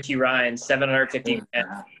with Richie Ryan, $750.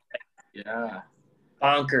 Yeah.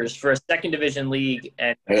 Bonkers for a second division league,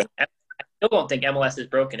 and I still don't think MLS has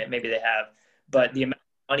broken it. Maybe they have, but the amount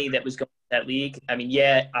of money that was going to that league, I mean,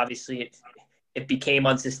 obviously it became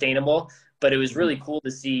unsustainable, but it was really cool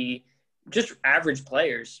to see just average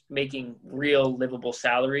players making real livable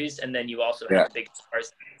salaries, and then you also have big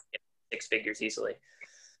stars six figures easily.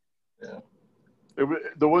 Yeah.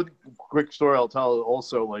 The one quick story I'll tell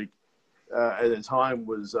also, like, at the time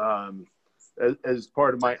was as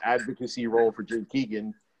part of my advocacy role for Jim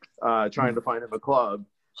Keegan, trying to find him a club,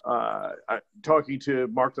 talking to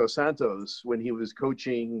Mark Dos Santos when he was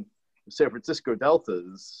coaching San Francisco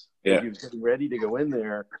Deltas. He was getting ready to go in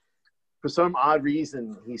there. For some odd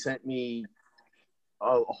reason, he sent me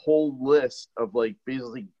a whole list of, like,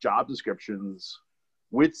 basically job descriptions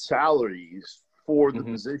with salaries for the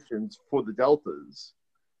positions for the Deltas.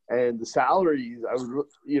 And the salaries, I was,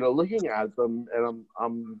 you know, looking at them, and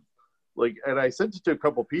I'm like, and I sent it to a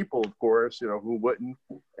couple people, of course, you know, who wouldn't,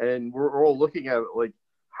 and we're all looking at it like,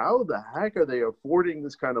 how the heck are they affording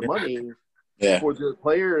this kind of money for the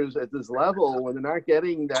players at this level when they're not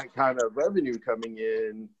getting that kind of revenue coming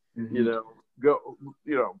in? You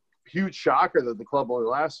know, huge shocker that the club only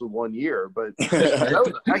lasted 1 year, but that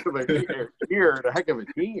was a heck of a year and a heck of a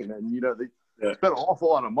team. And, you know, they spent an awful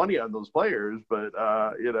lot of money on those players, but,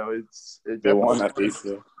 you know, they won at least.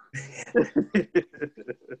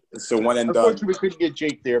 So one and done. Unfortunately, we couldn't get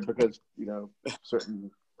Jake there because, you know, a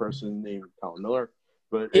certain person named Colin Miller.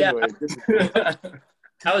 But anyway.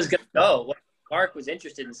 I was going to go. Mark was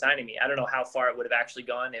interested in signing me. I don't know how far it would have actually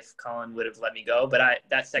gone if Colin would have let me go. But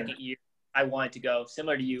that second year, I wanted to go.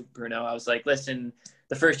 Similar to you, Bruno. I was like, listen,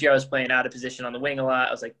 the first year I was playing out of position on the wing a lot.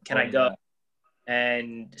 I was like, can I go?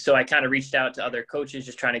 And so I kind of reached out to other coaches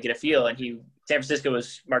just trying to get a feel. And San Francisco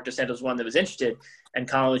was Mark Dos Santos one that was interested. And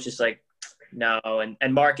Colin was just like, no.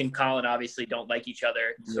 And Mark and Colin obviously don't like each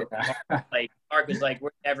other. So like Mark was like,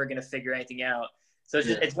 we're never going to figure anything out. So it's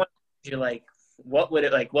just, it's one you're like, what would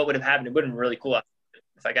have happened? It would have been really cool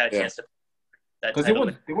if I got a chance to. Because they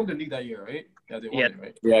won the league that year, right? Yeah, they won it,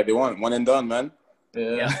 right? Yeah, they won. One and done, man.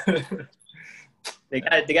 Yeah. They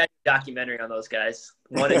got a documentary on those guys.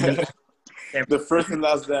 One and done. The first and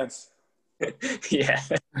last dance. Yeah.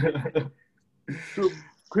 So,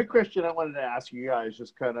 quick question I wanted to ask you guys,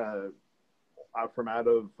 just kind of from out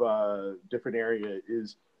of different area,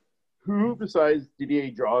 is who besides Didier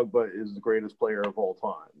Drogba is the greatest player of all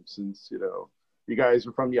time? Since, you know, you guys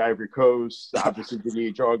are from the Ivory Coast, obviously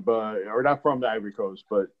Didier Drogba, or not from the Ivory Coast,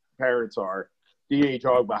 but parents are. Didier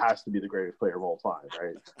Drogba has to be the greatest player of all time,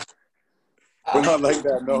 right? We're not like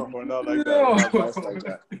that. No, we're not like that. We're not nice like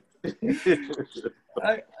that.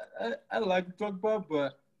 I like Drogba,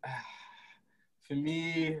 but for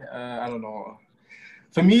me, I don't know.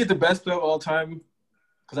 For me, the best player of all time,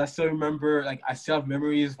 because I still remember, like, I still have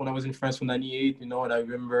memories when I was in France for '98, you know, and I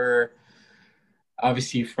remember,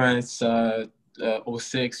 obviously, France,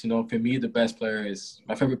 06, you know, for me, the best player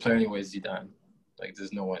my favorite player anyway is Zidane. Like,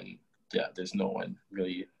 there's no one yeah, there's no one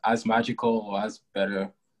really as magical or as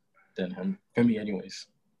better than him for me, anyways.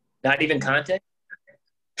 Not even Conte?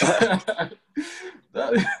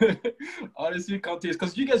 Honestly, Conte is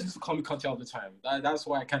because you guys used to call me Conte all the time. That's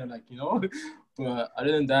why I kind of like, But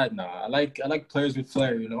other than that, I like players with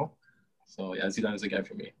flair, So yeah, Zidane is a guy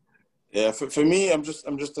for me. Yeah, for me, I'm just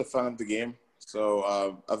a fan of the game.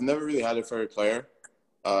 So I've never really had a favorite player.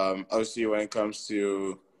 Obviously, when it comes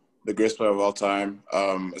to the greatest player of all time,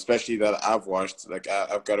 especially that I've watched, like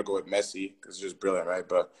I've got to go with Messi because he's just brilliant, right?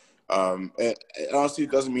 But it honestly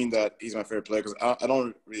doesn't mean that he's my favorite player because I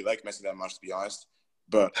don't really like Messi that much, to be honest.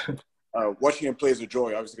 But watching him play is a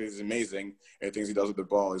joy, obviously, because he's amazing. And things he does with the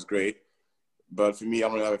ball is great. But for me, I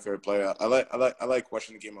don't really have a favorite player. I like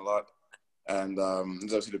watching the game a lot. And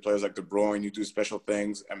there's obviously the players like De Bruyne who do special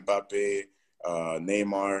things, Mbappe,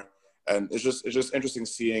 Neymar. And it's just interesting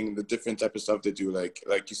seeing the different type of stuff they do. Like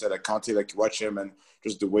you said, like Conte, like you watch him and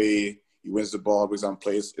just the way he wins the ball, brings on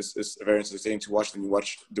plays, it's very entertaining to watch. And you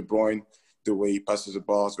watch De Bruyne, the way he passes the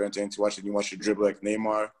ball is very entertaining to watch. And you watch the dribble like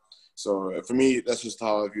Neymar. So for me, that's just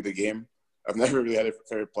how I view the game. I've never really had a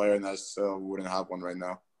favorite player, and I still wouldn't have one right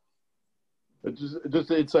now. Just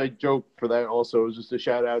an inside joke for that also is just a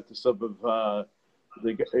shout out to some of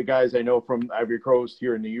the guys I know from Ivory Coast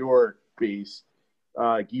here in New York based.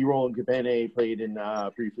 Guy Roland Cabene played in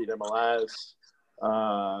briefly in MLS.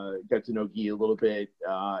 Got to know Guy a little bit.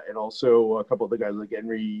 And also a couple of the guys like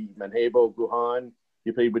Henry Manhebo Guhan.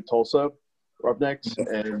 He played with Tulsa Roughnecks.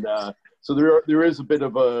 And so there is a bit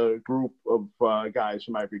of a group of guys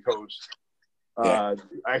from Ivory Coast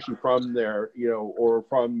actually from there, or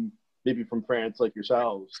from maybe from France like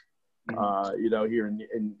yourselves, here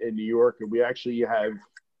in New York. And we actually have,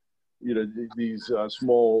 these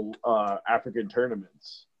small African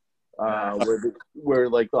tournaments where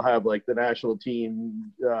like they'll have like the national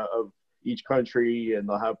team of each country, and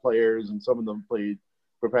they'll have players, and some of them played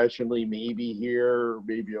professionally, maybe here,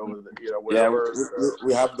 maybe over the, whatever. Yeah,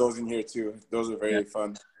 we have those in here too. Those are very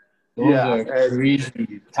fun. Those are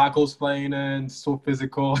crazy. Tackles flying in, so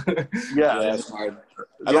physical. Yeah. It's hard.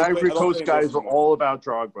 The Ivory Coast guys are all about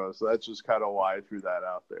Drogba, so that's just kind of why I threw that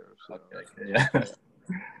out there. So. Okay, yeah.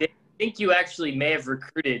 I think you actually may have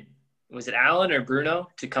recruited, was it Alan or Bruno,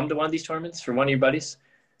 to come to one of these tournaments for one of your buddies?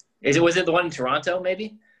 Was it the one in Toronto,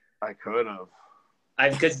 maybe? I could have.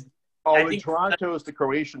 In Toronto is the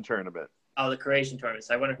Croatian tournament. Oh, the Croatian tournament.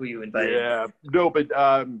 So I wonder who you invited. Yeah, no, but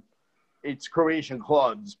it's Croatian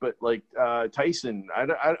clubs. But like Tyson,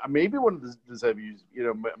 I maybe one of the Zebu's,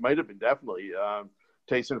 might have been definitely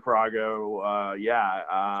Tyson Farago.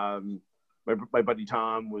 My buddy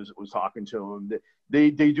Tom was talking to him. They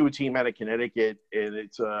do a team out of Connecticut, and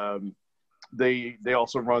it's they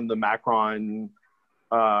also run the Macron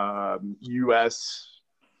U.S.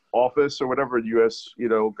 office or whatever, U.S.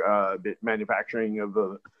 manufacturing of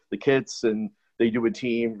the kits, and they do a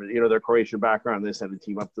team. Their Croatian background. They send a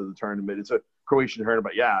team up to the tournament. It's a Croatian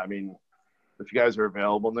tournament. Yeah, I mean, if you guys are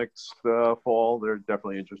available next fall, they're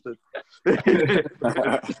definitely interested.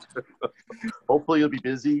 Hopefully, you'll be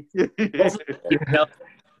busy.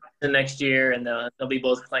 The next year, and they'll be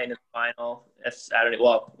both playing in the final.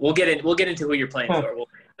 Well, we'll get into who you're playing for. We'll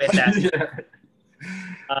get that.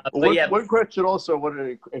 One question also,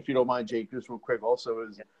 if you don't mind, Jake, just real quick. Also,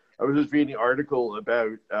 is I was just reading an article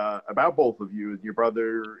about both of you and your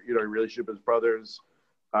brother. Your relationship as brothers,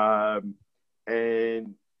 and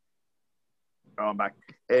I'm back.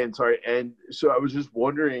 And sorry, and so I was just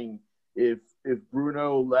wondering if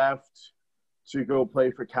Bruno left to go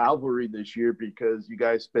play for Cavalry this year because you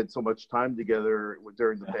guys spent so much time together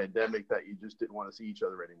during the pandemic that you just didn't want to see each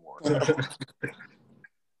other anymore.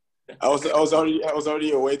 I was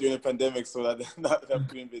already away during the pandemic, so that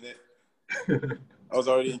couldn't be it. I was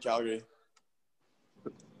already in Calgary.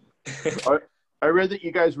 I read that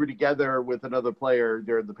you guys were together with another player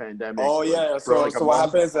during the pandemic. Oh yeah, so what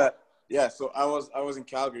happened is that so I was in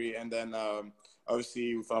Calgary, and then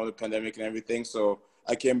obviously we found the pandemic and everything, so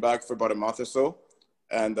I came back for about a month or so,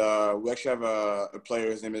 and we actually have a player.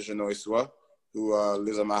 His name is Jano Isua, who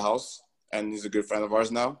lives at my house, and he's a good friend of ours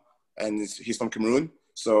now, and he's from Cameroon.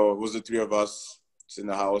 So it was the three of us just in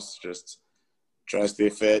the house, just trying to stay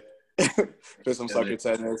fit, play some soccer,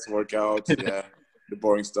 tennis, work out, the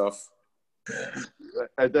boring stuff.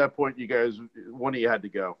 At that point, you guys, one of you had to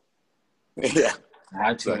go. Yeah, I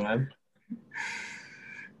had to, man.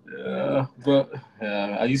 But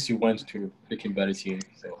at least you went to picking better team,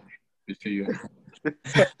 so good for you.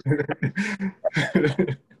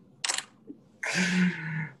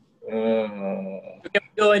 We're going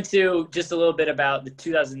to go into just a little bit about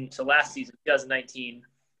the last season, 2019.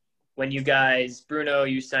 when you guys, Bruno,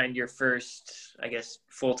 you signed your first, I guess,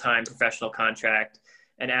 full-time professional contract.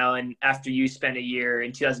 And Alan, after you spent a year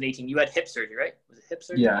in 2018, you had hip surgery, right? Was it hip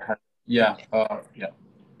surgery? Yeah. Yeah. Yeah.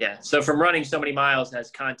 Yeah. So from running so many miles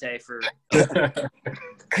as Conte for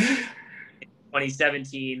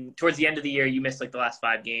 2017, towards the end of the year, you missed like the last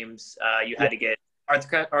 5 games. You had to get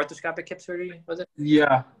arthroscopic hip surgery, was it?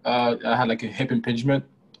 Yeah. I had like a hip impingement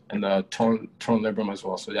and torn labrum as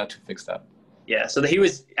well, so they had to fix that. Yeah. So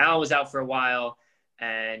Alan was out for a while,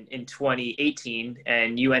 and in 2018,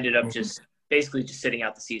 and you ended up just basically just sitting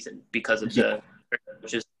out the season because of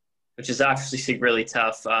which is obviously really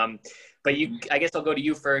tough. But I guess I'll go to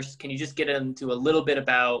you first. Can you just get into a little bit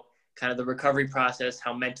about kind of the recovery process,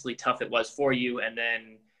 how mentally tough it was for you, and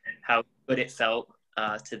then how good it felt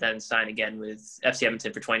to then sign again with FC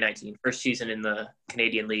Edmonton for 2019, first season in the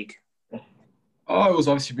Canadian League? Oh, it was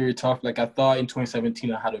obviously very tough. Like I thought in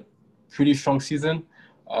 2017, I had a pretty strong season.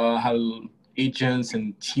 I had agents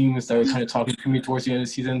and teams that were kind of talking to me towards the end of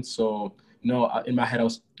the season. So, in my head, I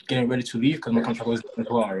was getting ready to leave because my contract was as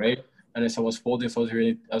well, right? And as I was folding, so I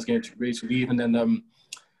was getting ready to leave. And then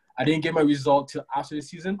I didn't get my result till after the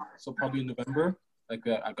season, so probably in November. Like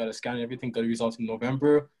I got a scan and everything, got the results in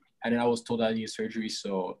November, and then I was told I needed surgery.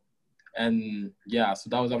 So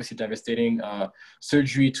that was obviously devastating.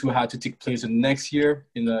 Surgery too had to take place the next year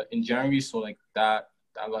in January, so like that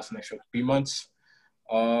lasted an extra 3 months.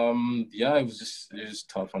 It was just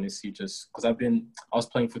tough, honestly, just because I was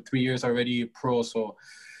playing for 3 years already pro, so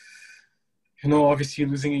obviously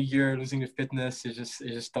losing a year, losing the fitness is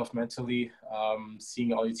just tough mentally.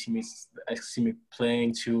 Seeing all your teammates see me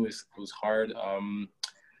playing too was hard.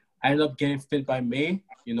 I ended up getting fit by May.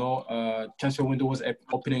 Transfer window was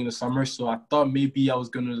opening in the summer, so I thought maybe I was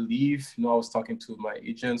gonna leave. I was talking to my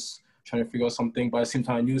agents, trying to figure out something, but at the same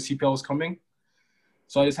time I knew the CPL was coming.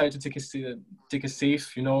 So I decided to take it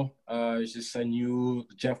safe, It's just I knew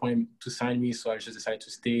Jeff wanted to sign me, so I just decided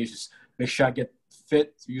to stay, just make sure I get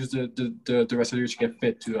fit, use the rest of the year to get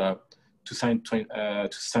fit to sign into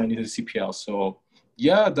the CPL. So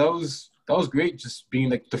yeah, that was great, just being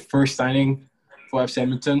like the first signing for FC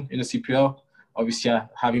Edmonton in the CPL. Obviously,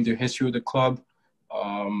 having the history with the club,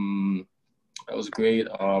 that was great.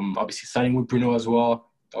 Obviously signing with Bruno as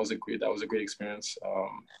well, that was a great experience.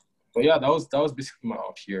 But yeah, that was basically my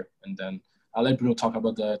off year, and then I'll let Bruno talk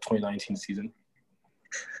about the 2019 season.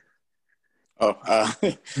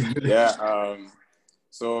 Yeah.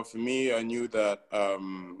 So for me, I knew that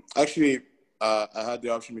actually I had the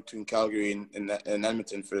option between Calgary and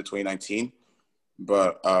Edmonton for the 2019,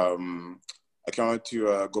 but I wanted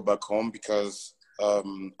to go back home because a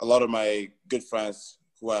lot of my good friends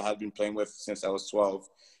who I had been playing with since I was 12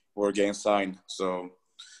 were getting signed. So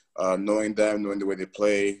knowing them, knowing the way they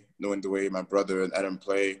play, knowing the way my brother and Adam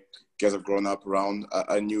play, guys have grown up around,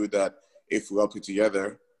 I knew that if we all put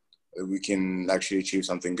together, we can actually achieve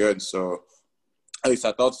something good. So at least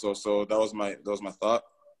I thought so. So that was my thought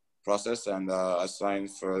process, and I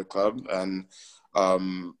signed for the club. And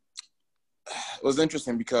it was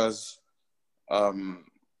interesting because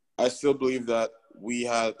I still believe that we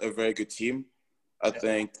had a very good team. I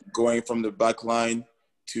think going from the back line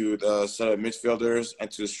to the set of midfielders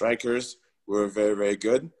and to the strikers, we were very, very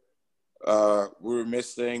good. We were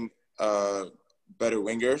missing better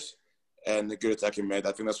wingers and a good attacking mid.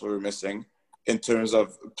 I think that's what we were missing in terms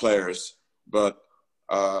of players. But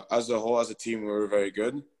as a whole, as a team, we were very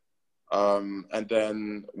good. And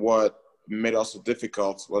then what made it also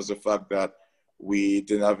difficult was the fact that we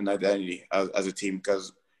didn't have an identity as a team,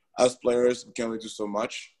 because as players, we can only do so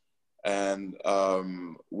much. And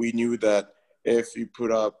we knew that if you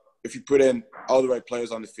put in all the right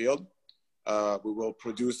players on the field, we will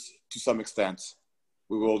produce to some extent.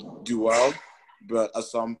 We will do well, but at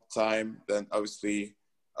some time, then obviously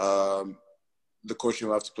the coaching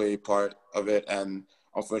will have to play a part of it. And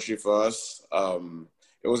unfortunately for us,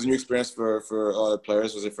 it was a new experience for a lot of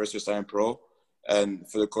players. It was their first year signing pro, and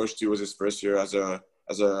for the coach too, it was his first year as a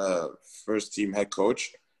first team head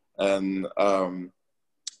coach. And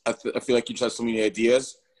I feel like he just had so many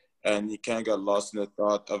ideas, and he kind of got lost in the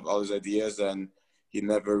thought of all his ideas, and he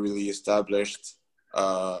never really established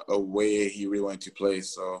a way he really wanted to play.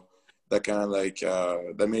 So that kind of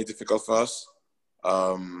that made it difficult for us.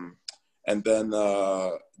 And then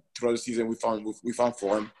throughout the season, we found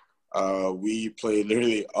form. We played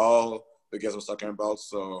literally all the guys I was talking about.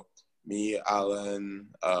 So me, Alan,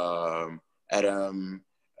 Adam,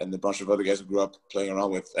 and a bunch of other guys who grew up playing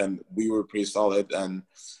around with. And we were pretty solid, and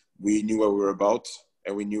we knew what we were about,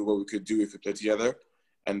 and we knew what we could do if we played together.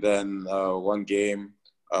 And then one game,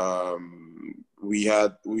 we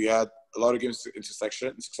had a lot of games in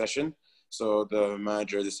succession. So the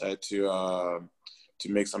manager decided to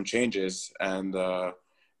make some changes, and the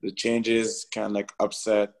changes kind of like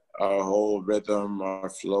upset our whole rhythm, our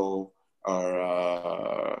flow,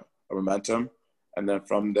 our momentum. And then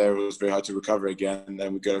from there, it was very hard to recover again. And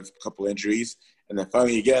then we got a couple injuries. And then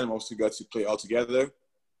finally, again, once we got to play all together,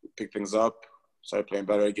 we picked things up, started playing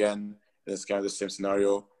better again. And it's kind of the same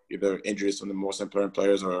scenario, either injuries from the most important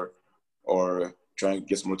players or trying to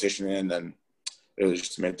get some rotation in. And it was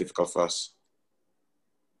just made it difficult for us.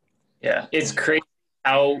 Yeah, it's crazy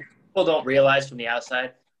how people don't realize from the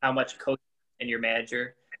outside how much coach and your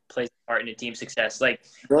manager plays a part in a team success. Like,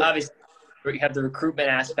 obviously, you have the recruitment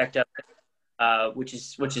aspect of it, which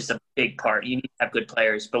is a big part. You need to have good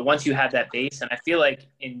players. But once you have that base, and I feel like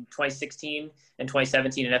in 2016 and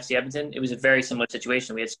 2017 in FC Edmonton, it was a very similar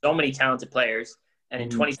situation. We had so many talented players, and in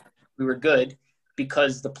 2016 we were good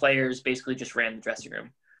because the players basically just ran the dressing room.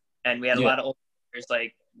 And we had a lot of old players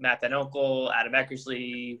like Matt Van Onkel, Adam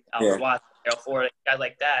Eckersley, Albert Watson, Daryl Ford, guys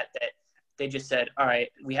like that they just said, all right,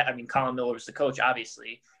 Colin Miller was the coach,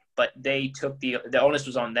 obviously, but they took the onus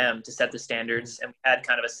was on them to set the standards, and we had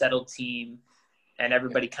kind of a settled team, and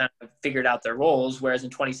everybody kind of figured out their roles. Whereas in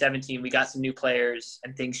 2017, we got some new players,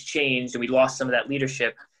 and things changed, and we lost some of that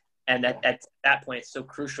leadership. And at that point, it's so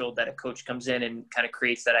crucial that a coach comes in and kind of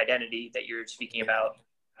creates that identity that you're speaking about.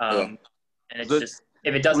 And it's just,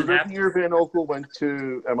 if it doesn't happen. Was that the year Van Onkel went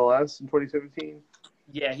to MLS in 2017?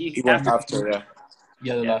 Yeah, he went after,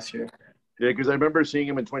 the last year. Yeah, because I remember seeing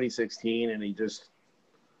him in 2016, and he just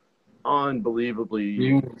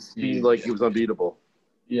unbelievably seemed like he was unbeatable.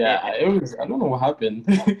 Yeah, it was. I don't know what happened.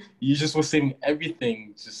 He just was saying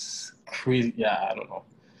everything, just crazy. Yeah, I don't know.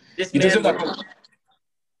 This man,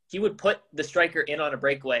 he would put the striker in on a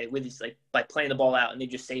breakaway with his by playing the ball out, and they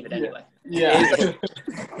just save it anyway. Yeah.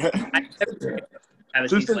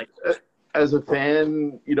 As a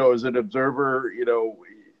fan, as an observer,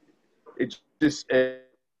 it's just.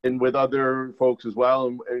 And with other folks as well,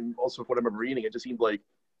 and also what I remember reading, it just seemed like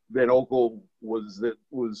Van Onkel was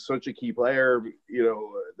such a key player,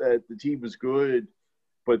 that the team was good,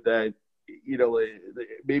 but that,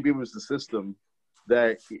 maybe it was the system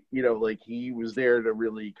that, he was there to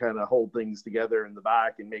really kind of hold things together in the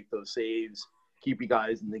back and make those saves, keep you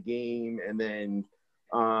guys in the game, and then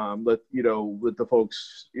let the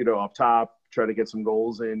folks, up top try to get some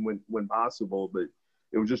goals in when possible. But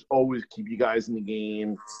it would just always keep you guys in the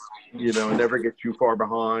game, never get too far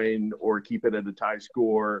behind or keep it at a tie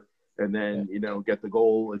score, and then, get the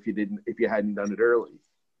goal if you hadn't done it early.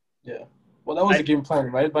 Yeah. Well, that was the game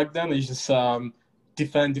plan, right? Back then, it's just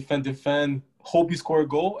defend, hope you score a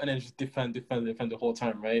goal, and then just defend the whole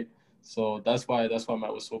time, right? So that's why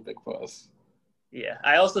Matt was so big for us. Yeah.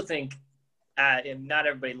 I also think and not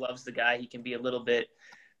everybody loves the guy. He can be a little bit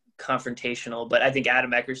confrontational, but I think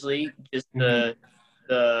Adam Eckersley, just the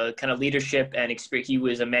kind of leadership and experience. He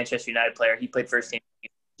was a Manchester United player. He played first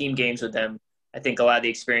team games with them. I think a lot of the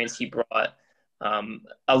experience he brought,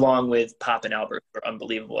 along with Pop and Albert, were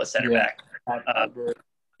unbelievable at center back.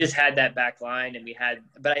 Just had that back line, and we had.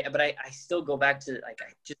 But I still go back to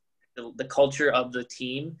the culture of the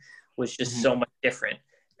team was just so much different,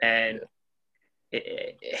 and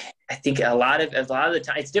I think a lot of the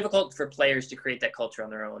time it's difficult for players to create that culture on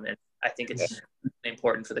their own, and I think it's really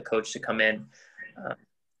important for the coach to come in.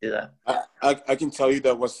 Do that. I can tell you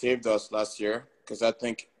that what saved us last year, because I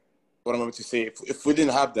think what I'm about to say, if we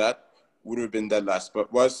didn't have that, we would have been dead last.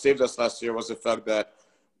 But what saved us last year was the fact that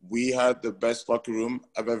we had the best locker room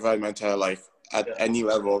I've ever had in my entire life at any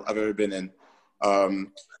level I've ever been in.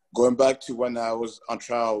 Going back to when I was on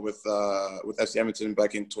trial with FC Edmonton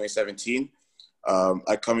back in 2017,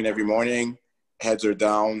 I come in every morning, heads are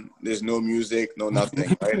down, there's no music, no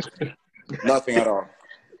nothing, right? Nothing at all.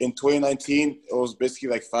 In 2019, it was basically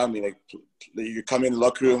like family. Like you come in the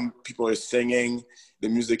locker room, people are singing, the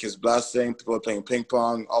music is blasting, people are playing ping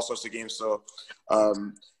pong, all sorts of games. So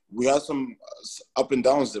we had some up and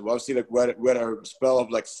downs. Obviously, we had a spell of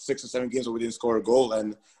 6 or 7 games where we didn't score a goal,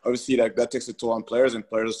 and obviously that takes a toll on players, and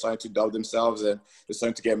players are starting to doubt themselves and they're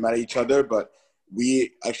starting to get mad at each other. But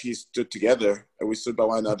we actually stood together and we stood by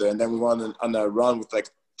one another, and then we went on a run with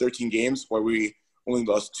 13 games where we only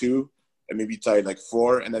lost 2. And maybe tied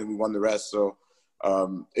 4, and then we won the rest. So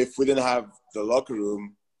if we didn't have the locker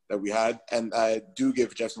room that we had, and I do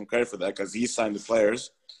give Jeff some credit for that because he signed the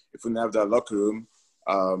players. If we didn't have that locker room,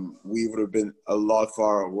 we would have been a lot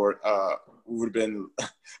we would have been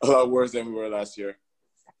a lot worse than we were last year.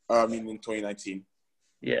 In 2019.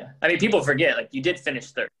 Yeah, people forget you did finish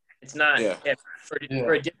third. It's not fourth.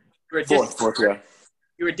 Yeah,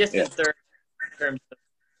 you were distant third in terms of,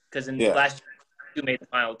 because in last year you made the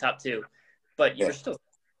final top 2. But you were still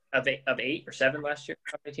of 8 or 7 last year.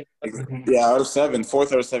 How many teams? Yeah, out of 7,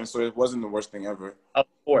 4th out of 7. So it wasn't the worst thing ever. Oh,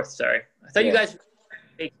 4th. Sorry, I thought you guys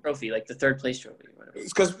big trophy, like the 3rd place trophy. Or whatever.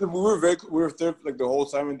 It's because we were third like the whole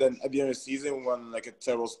time, and then at the end of the season, we won like a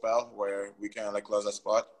terrible spell where we kind of like lost that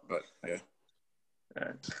spot. But yeah,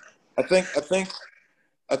 I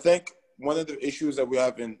think one of the issues that we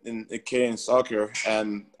have in Canadian soccer,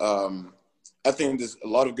 and I think there's a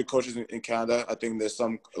lot of good coaches in Canada. I think there's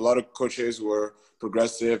a lot of coaches who are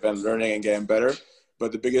progressive and learning and getting better.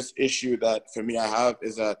 But the biggest issue that for me I have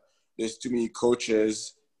is that there's too many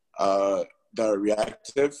coaches that are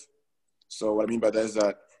reactive. So what I mean by that is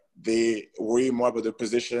that they worry more about their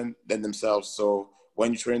position than themselves. So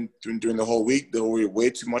when you train during the whole week, they worry way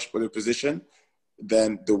too much about their position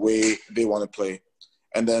than the way they want to play.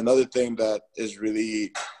 And then another thing that is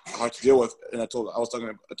really hard to deal with, and I was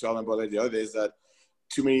talking to Alan about it the other day, is that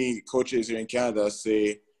too many coaches here in Canada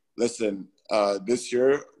say, listen, this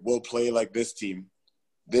year we'll play like this team.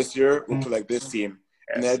 This year we'll play like this team.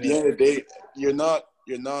 And at the end of the day, you're not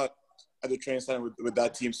at the training center with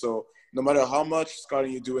that team. So no matter how much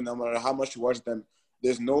scouting you do and no matter how much you watch them,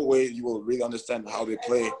 there's no way you will really understand how they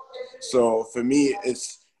play. So for me,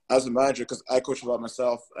 it's as a manager, because I coach a lot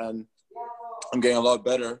myself and I'm getting a lot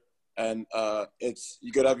better. And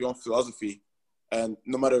you got to have your own philosophy. And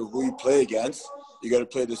no matter who you play against, you got to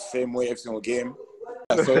play the same way every single game.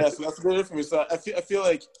 So that's a bit for me. So I feel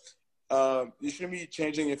like you shouldn't be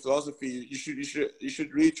changing your philosophy. You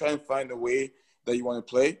should really try and find a way that you want to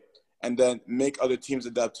play, and then make other teams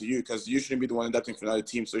adapt to you, because you shouldn't be the one adapting for another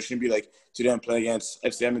team. So it shouldn't be like, today I'm playing against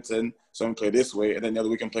FC Edmonton, so I'm going to play this way, and then the other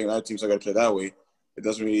week I'm playing another team, so I got to play that way. It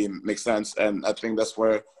doesn't really make sense, and I think that's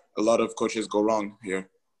where a lot of coaches go wrong here.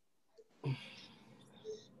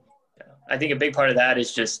 I think a big part of that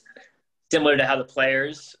is just similar to how the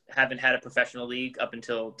players haven't had a professional league up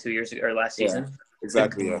until 2 years ago or last season.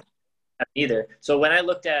 Exactly, yeah. Either. So when I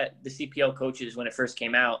looked at the CPL coaches when it first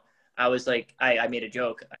came out, I was like, I made a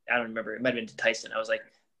joke. I don't remember. It might have been to Tyson. I was like,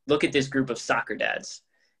 look at this group of soccer dads.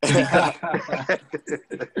 It's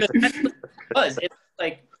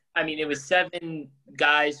like, I mean, it was 7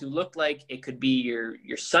 guys who looked like it could be your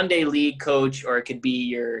Sunday league coach, or it could be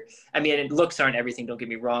your, I mean, looks aren't everything, don't get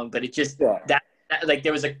me wrong, but it just, that like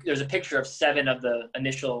there was a picture of 7 of the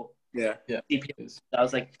initial CPLs. I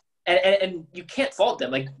was like, and you can't fault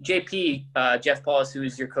them. Like JP, Jeff Paulus, who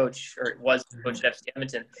is your coach, or was the coach at FC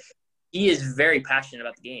Edmonton, he is very passionate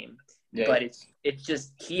about the game. Yeah. But it's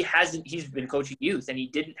just he's been coaching youth, and he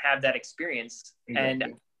didn't have that experience. Exactly.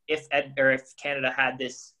 And if Canada had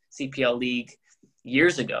this CPL league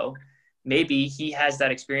years ago, maybe he has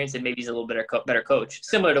that experience, and maybe he's a little bit better coach.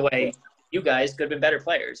 Similar to the way you guys could have been better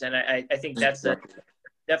players. And I think that's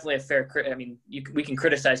definitely a fair. I mean, we can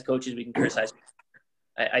criticize coaches, we can criticize.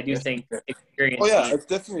 I do think experience. Oh yeah, it's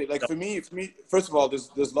definitely like for me. First of all,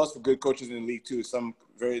 there's lots of good coaches in the league too. Some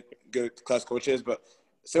very good class coaches, but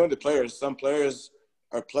same with the players. Some players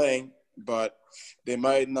are playing, but they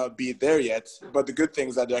might not be there yet. But the good thing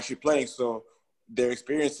is that they're actually playing, so they're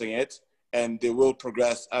experiencing it, and they will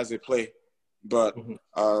progress as they play. But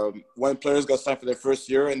when players got signed for their first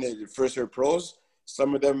year and their first year pros,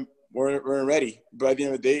 some of them weren't ready. But at the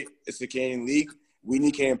end of the day, it's the Canadian league. We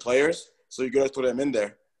need Canadian players. So you got to throw them in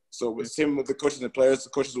there. So same with the coaches and the players. The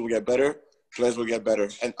coaches will get better. Players will get better.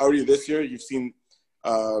 And already this year, you've seen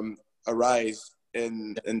a rise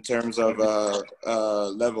in terms of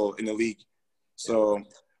level in the league. So,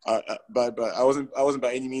 but I wasn't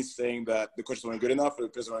by any means saying that the coaches weren't good enough or the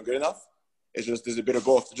players weren't good enough. It's just there's a bit of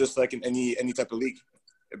both, just like in any type of league,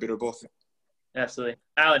 a bit of both. Absolutely,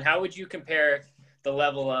 Alan. How would you compare the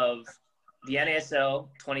level of the NASL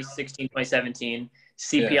 2016-2017,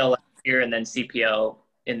 CPL? Year and then CPL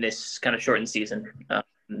in this kind of shortened season?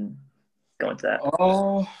 Go into that.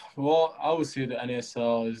 Oh, well, I would say the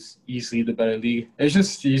NASL is easily the better league. It's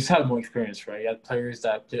just you just have more experience, right? You have players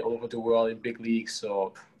that play all over the world in big leagues,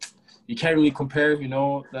 so you can't really compare. You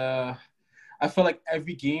know, I felt like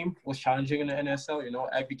every game was challenging in the NASL. You know,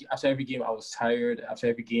 after every game I was tired. After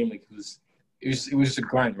every game, like it was just a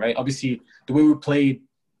grind, right? Obviously, the way we played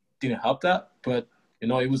didn't help that, but you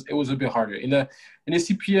know, it was a bit harder. In the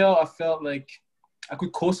CPL, I felt like I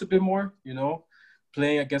could coast a bit more, you know,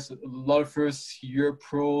 playing against a lot of first-year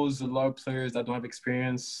pros, a lot of players that don't have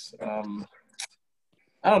experience. I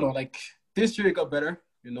don't know, like this year it got better,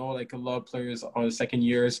 you know, like a lot of players on the second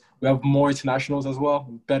years. We have more internationals as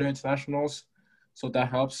well, better internationals, so that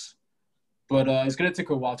helps. But it's going to take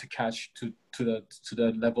a while to catch to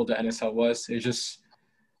the level the NSL was. It's just,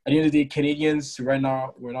 at the end of the day, Canadians right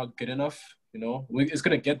now, we're not good enough. You know, it's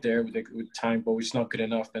gonna get there with time, but we're just not good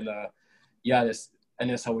enough. And this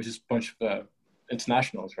NSL was just a bunch of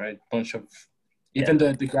internationals, right? Bunch of even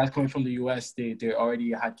the guys coming from the US, they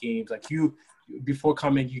already had games. Like you before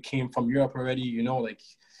coming, you came from Europe already. You know, like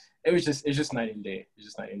it's just night and day. It's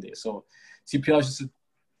just night and day. So CPL is just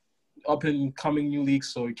up and coming new league,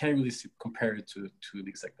 so you can't really compare it to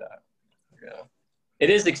leagues like that. Yeah, it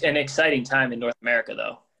is an exciting time in North America,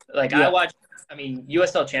 though. Like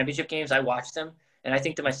USL Championship games, I watched them, and I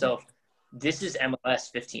think to myself, this is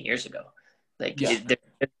MLS 15 years ago. Like there's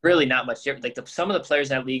really not much different. Like some of the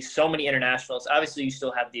players in that league, so many internationals. Obviously, you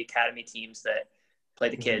still have the academy teams that play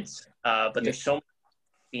the kids, but there's so many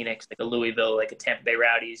Phoenix, like a Louisville, like a Tampa Bay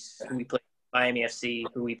Rowdies, who we played Miami FC,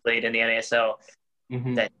 who we played in the NASL.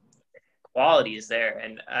 That quality is there,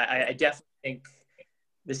 and I definitely think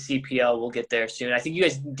the CPL will get there soon. I think you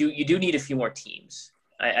guys do need a few more teams.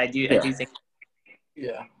 I do think.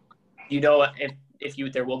 Yeah. You know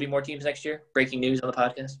if there will be more teams next year? Breaking news on the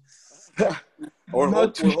podcast. We're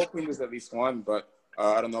hoping there's at least one, but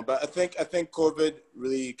I don't know. But I think COVID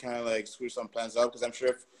really kind of like screwed some plans up, because I'm sure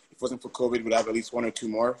if it wasn't for COVID, we'd have at least one or two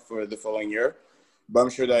more for the following year. But I'm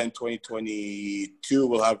sure that in 2022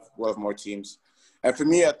 we'll have more teams. And for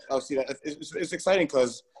me, I'll see that it's exciting,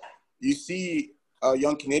 because you see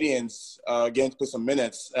young Canadians getting to play some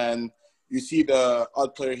minutes, and you see the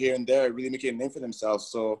odd player here and there really making a name for themselves.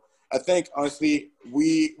 So I think, honestly,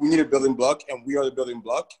 we need a building block, and we are the building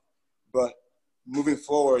block. But moving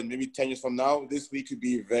forward, maybe 10 years from now, this league could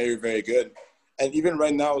be very, very good. And even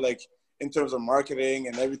right now, like in terms of marketing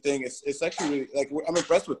and everything, it's actually really, like, I'm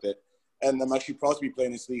impressed with it. And I'm actually proud to be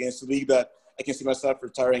playing this league. And it's a league that I can see myself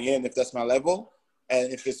retiring in if that's my level.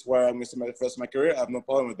 And if it's where I'm going to spend the rest of my career, I have no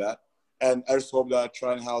problem with that. And I just hope that I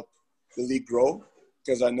try and help the league grow,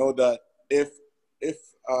 because I know that if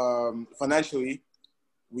financially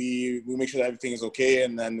we make sure that everything is okay,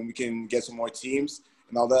 and then we can get some more teams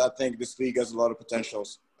and all that, I think this league has a lot of potential.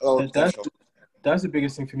 That's the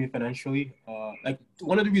biggest thing for me financially. Like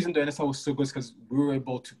one of the reasons the NSL was so good is because we were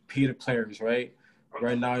able to pay the players, right?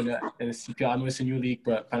 Right now in the CPL, I know it's a new league,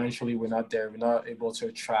 but financially we're not there. We're not able to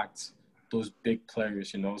attract those big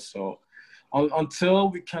players, you know. So until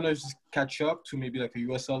we kind of just catch up to maybe like a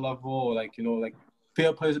USL level, or like, you know, like pay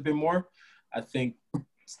our players a bit more, I think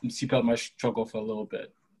CPL might struggle for a little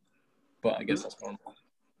bit. But I guess that's normal.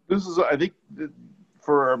 This is, I think,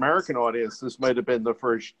 for our American audience, this might have been the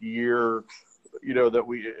first year, you know, that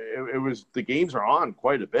it was, the games are on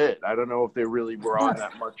quite a bit. I don't know if they really were on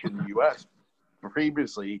that much in the U.S.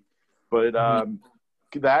 previously, but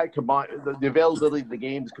that combined, the availability of the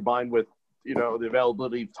games combined with, you know, the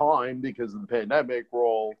availability of time because of the pandemic, we're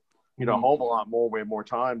all, you know, home a lot more, way more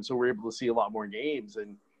time, so we're able to see a lot more games.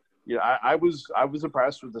 And you know, I was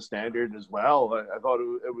impressed with the standard as well. I thought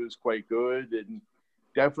it was quite good, and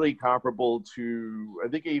definitely comparable to, I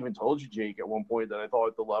think I even told you, Jake, at one point that I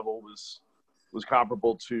thought the level was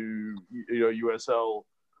comparable to, you know, USL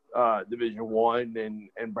Division One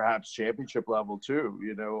and perhaps championship level too.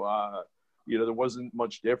 You know, there wasn't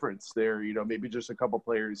much difference there. You know, maybe just a couple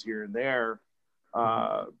players here and there.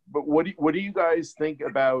 But what do you guys think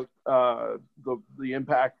about the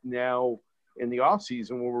impact now in the off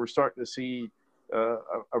season, when we're starting to see a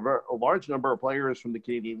large number of players from the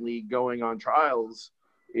Canadian League going on trials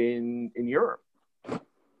in Europe?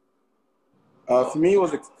 For me,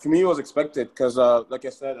 it was expected, because, like I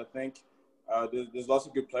said, I think there's lots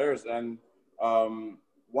of good players, and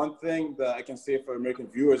one thing that I can say for American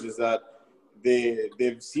viewers is that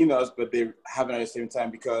they've seen us, but they haven't at the same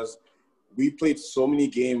time, because we played so many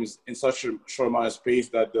games in such a short amount of space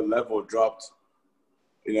that the level dropped.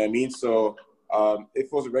 You know what I mean? So if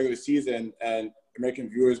it was a regular season and American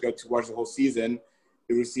viewers got to watch the whole season,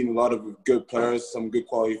 they would have seen a lot of good players, some good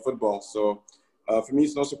quality football. So for me,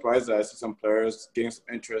 it's no surprise that I see some players getting some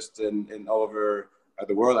interest in all over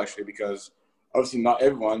the world, actually, because obviously not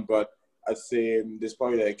everyone, but I'd say there's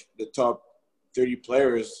probably like the top 30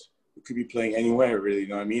 players who could be playing anywhere, really. You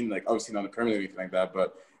know what I mean? Like, obviously not in the Premier League or anything like that,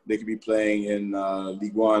 but they could be playing in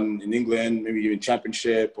League One in England, maybe even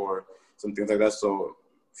Championship or some things like that. So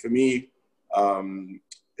for me,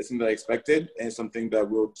 it's something that I expected, and it's something that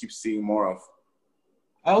we'll keep seeing more of.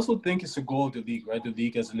 I also think it's a goal of the league, right? The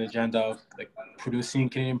league has an agenda of like producing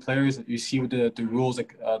Canadian players. You see with the rules,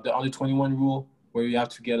 like the under 21 rule, where you have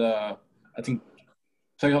to get I think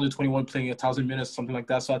playing under 21 playing 1,000 minutes, something like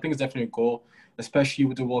that. So I think it's definitely a goal, especially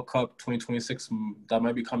with the World Cup 2026 that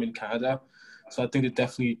might be coming in Canada. So I think they're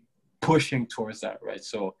definitely pushing towards that, right?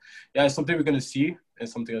 So yeah, it's something we're going to see, and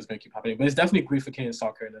something that's going to keep happening. But it's definitely great for Canadian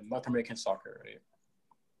soccer and North American soccer, right?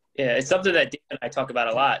 Yeah, it's something that Dan and I talk about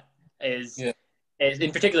a lot, is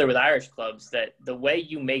in particular with Irish clubs, that the way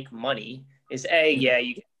you make money is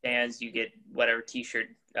you get fans, you get whatever T-shirt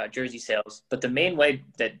jersey sales. But the main way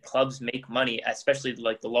that clubs make money, especially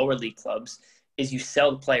like the lower league clubs, is you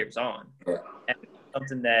sell the players on. Yeah. And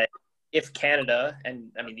something that if Canada,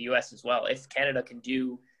 and I mean the US as well, if Canada can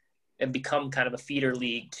do and become kind of a feeder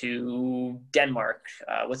league to Denmark,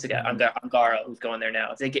 what's the guy, Angara, who's going there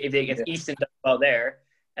now. If Easton does well there,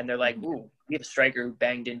 and they're like, ooh, we have a striker who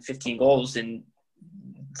banged in 15 goals in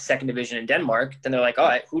second division in Denmark, then they're like, all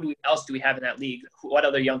right, who else do we have in that league? What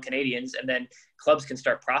other young Canadians? And then clubs can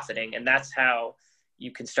start profiting, and that's how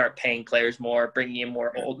you can start paying players more, bringing in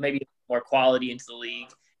maybe more quality into the league,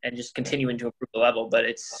 and just continuing to improve the level. But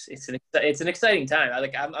it's an exciting time.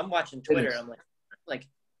 I'm watching Twitter, and I'm like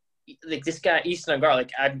this guy Easton Angara.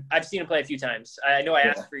 Like I've seen him play a few times. I know I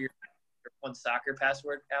asked for your one soccer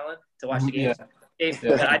password, Alan, to watch the games.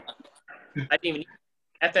 Yeah. I didn't even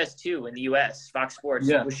FS2 in the US, Fox Sports,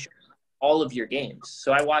 was showing all of your games.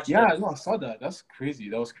 So I watched them. No, I saw that. That's crazy.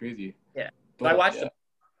 That was crazy. Yeah. But I watched them.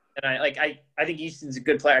 And I think Easton's a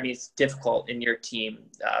good player. I mean, it's difficult in your team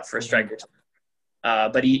for a striker.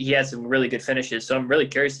 But he has some really good finishes. So I'm really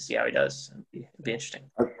curious to see how he does. It'd be interesting.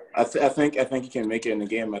 I think he can make it in the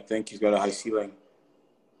game. I think he's got a high ceiling.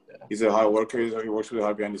 Yeah. He's a hard worker. He works really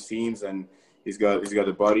hard behind the scenes, and he's got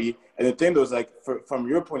the body. And the thing though is, like, from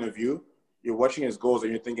your point of view, you're watching his goals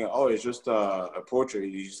and you're thinking, oh, it's just a poacher.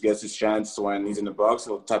 He just gets his chance when he's in the box,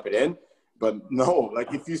 he'll tap it in. But no, like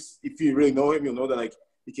if you really know him, you'll know that like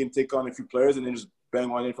he can take on a few players and then just bang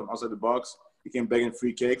one in from outside the box. He can bang in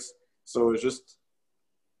free kicks. So it's just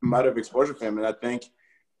a matter of exposure for him. And I think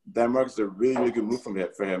Denmark's a really, really good move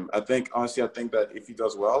for him. I think that if he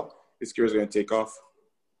does well, his career is going to take off.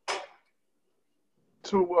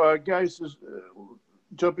 So, guys, just,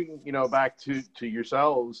 jumping, back to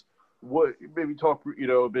yourselves, what maybe talk,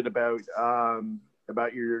 a bit about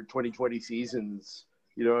your 2020 seasons.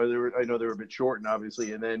 I know they were a bit shortened,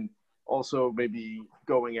 obviously, and then also maybe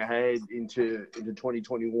going ahead into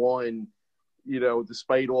 2021.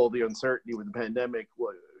 Despite all the uncertainty with the pandemic,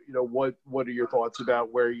 what are your thoughts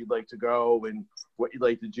about where you'd like to go and what you'd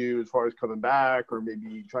like to do as far as coming back, or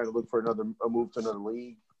maybe trying to look for a move to another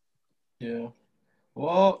league? Yeah.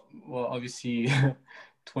 Well, obviously,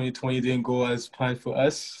 2020 didn't go as planned for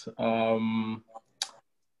us. I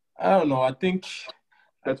don't know. I think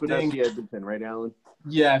that's what FC Edmonton, right, Alan?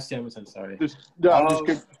 Yeah, FC Edmonton. Sorry. Just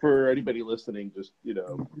good for anybody listening. Just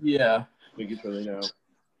Yeah. Making sure they know.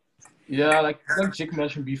 Yeah, like Jake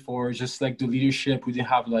mentioned before, just like the leadership, we didn't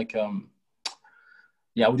have we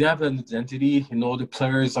didn't have an identity. The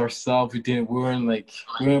players ourselves, we weren't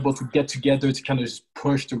able to get together to kind of just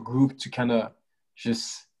push the group to kind of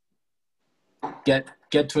just get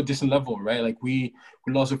to a decent level, right? Like we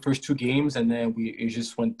lost the first 2 games, and then it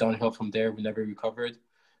just went downhill from there. We never recovered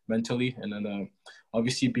mentally, and then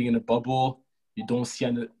obviously being in a bubble, you don't see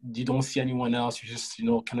anyone else. You're just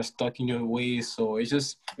kind of stuck in your ways. So it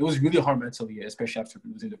was really hard mentally, especially after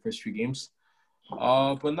losing the first 3 games.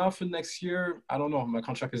 But now for next year, I don't know. My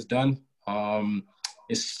contract is done.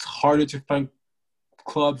 It's harder to find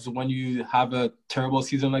clubs when you have a terrible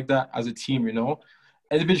season like that as a team.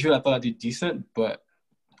 Individually, I thought I did decent, but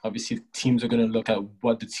obviously teams are going to look at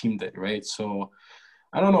what the team did, right? So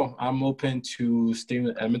I don't know. I'm open to staying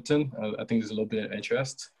with Edmonton. I think there's a little bit of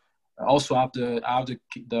interest. Also, I have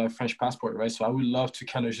the French passport, right? So I would love to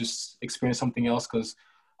kind of just experience something else, because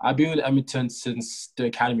I've been with Edmonton since the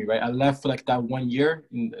academy, right? I left for that 1 year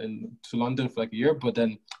to London for a year, but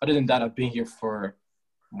then other than that, I've been here for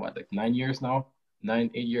 9 years now,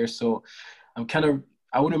 8 years. So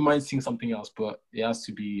I wouldn't mind seeing something else, but it has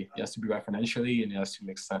to be right financially, and it has to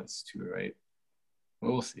make sense too, right?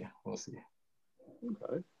 We'll see.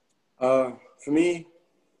 Okay. For me,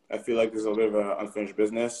 I feel like there's a bit of an unfinished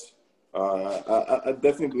business. I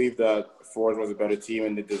definitely believe that Forge was a better team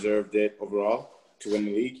and they deserved it overall to win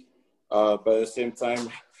the league. But at the same time,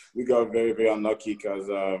 we got very, very unlucky because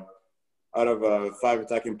out of 5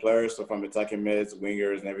 attacking players, so from attacking mids,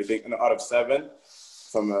 wingers, and everything, and out of 7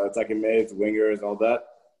 from attacking mids, wingers, all that,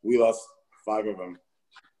 we lost 5 of them.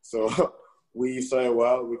 So we started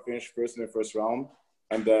well. We finished first in the first round,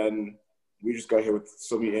 and then we just got hit with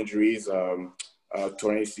so many injuries, torn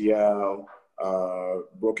ACL,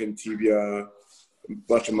 broken tibia, a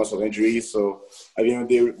bunch of muscle injuries. So at the end of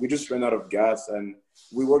the day, we just ran out of gas, and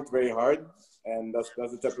we worked very hard. And that's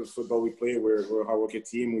the type of football we play. We're a hard-working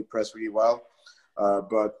team. We press really well,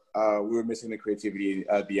 but we were missing the creativity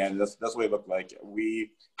at the end. That's what it looked like.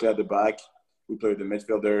 We played at the back. We played with the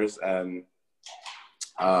midfielders, and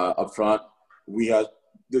up front, we had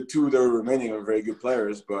the 2 that were remaining are very good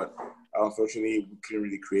players, but unfortunately, we couldn't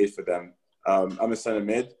really create for them. I'm a center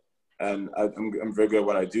mid, and I'm very good at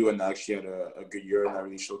what I do, and I actually had a good year, and I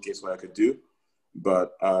really showcased what I could do.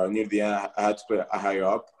 But near the end, I had to play higher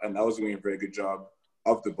up, and I was doing a very good job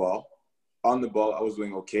of the ball. On the ball, I was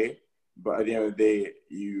doing okay, but at the end of the day,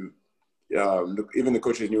 even the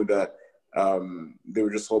coaches knew that they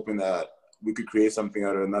were just hoping that we could create something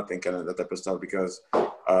out of nothing, kind of that type of stuff, because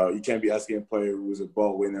you can't be asking a player who's a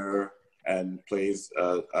ball winner and plays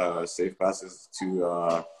safe passes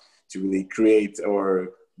to really create or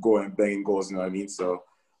go and bang goals, you know what I mean? So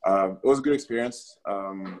it was a good experience.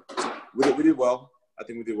 We did well. I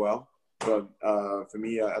think we did well. But for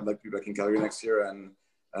me, I'd like to be back in Calgary next year, and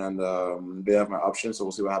they have my option, so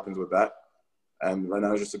we'll see what happens with that. And right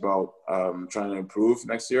now it's just about trying to improve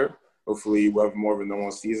next year. Hopefully we'll have more of a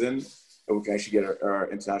normal season, and we can actually get our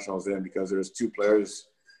internationals in, because there's 2 players,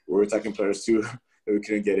 we're attacking players too, that we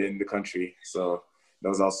couldn't get in the country. So that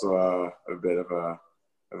was also a bit of a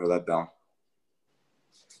letdown.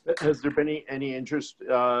 Has there been any interest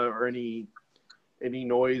or any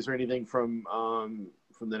noise or anything from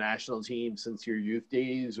the national team since your youth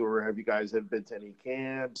days, or have you guys been to any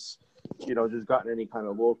camps? Just gotten any kind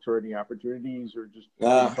of looks or any opportunities, or just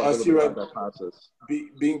talk a little bit about that process?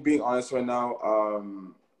 Being honest right now,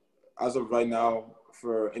 as of right now,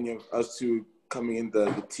 for any of us to coming in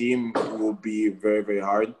the team will be very, very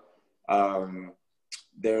hard.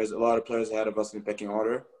 There's a lot of players ahead of us in the pecking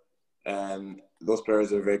order, and those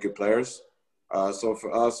players are very good players. So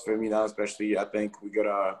for me now especially, I think we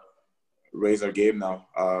gotta raise our game now,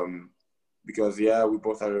 because we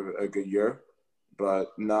both had a good year,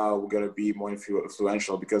 but now we gotta be more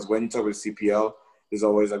influential, because when you talk about CPL, there's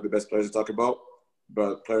always like the best players to talk about,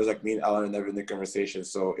 but players like me and Alan are never in the conversation.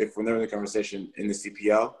 So if we're never in the conversation in the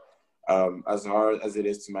CPL, as hard as it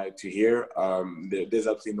is to hear, there's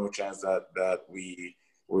absolutely no chance that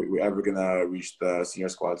we're ever gonna reach the senior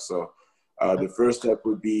squad. So the first step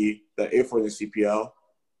would be that if we're in the CPL,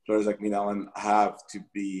 players like me and Alan have to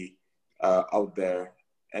be out there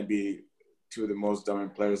and be 2 of the most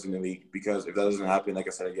dominant players in the league, because if that doesn't happen, like I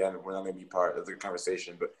said again, we're not going to be part of the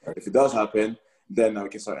conversation. But if it does happen, then we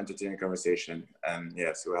can start entertaining conversation and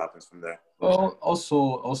see what happens from there. Well,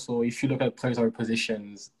 also, if you look at players at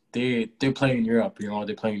positions, they play in Europe.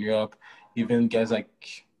 They play in Europe. Even guys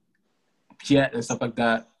like Jet and stuff like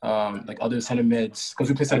that, like other center mids, because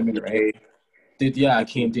we play center mid, right? They're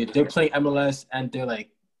playing MLS, and they're like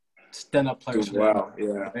stand-up players. Wow,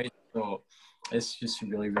 right? So it's just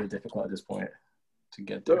really, really difficult at this point to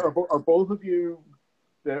get there. Are both of you,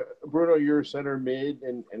 Bruno, you're center mid,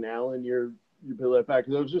 and Alan, you're left back?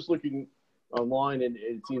 Because I was just looking online, and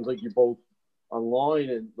it seems like you're both online,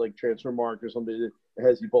 and like Transfermarkt or something that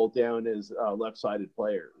has you both down as left-sided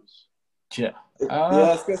players. Yeah.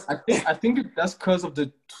 I think that's because of the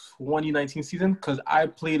 2019 season, because I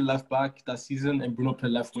played left back that season and Bruno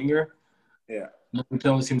played left winger. Yeah. We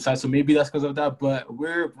play on the same side, so maybe that's because of that. But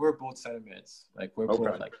we're both center mids. Like we're both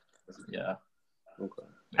like, yeah. Okay.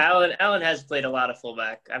 Alan has played a lot of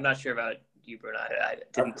fullback. I'm not sure about you, Bruno. I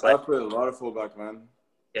didn't play. I played a lot of fullback, man.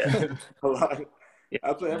 Yeah. A lot. Yeah.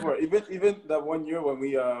 I played everywhere. Even that one year when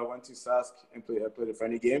we went to Sask and I played a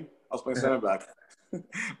friendly game, I was playing center back.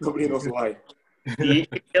 Nobody knows why.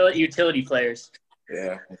 Utility players.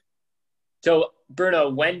 Yeah. So, Bruno,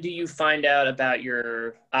 when do you find out about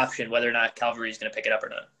your option, whether or not Calvary is going to pick it up or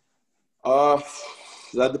not?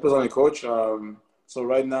 That depends on the coach. So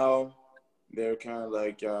right now, they're kind of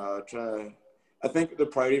like trying. I think the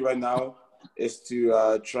priority right now is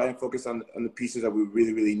to try and focus on the pieces that we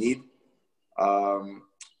really, really need.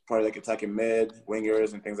 Probably like attacking mid,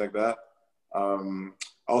 wingers, and things like that.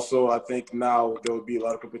 Also, I think now there will be a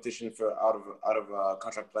lot of competition for out of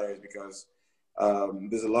contract players, because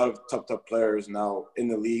there's a lot of top players now in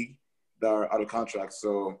the league that are out of contract.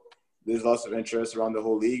 So there's lots of interest around the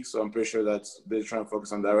whole league. So I'm pretty sure that they're trying to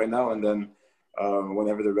focus on that right now. And then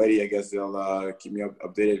whenever they're ready, I guess they'll keep me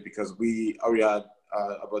updated, because we already had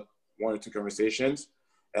about 1 or 2 conversations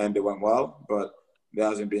and they went well, but there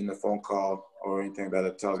hasn't been a phone call or anything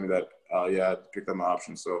that tells me that, I picked up my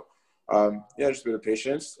option. So, just a bit of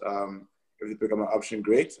patience. If they pick up my option,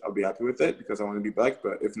 great. I'll be happy with it, because I want to be back.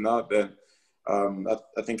 But if not, then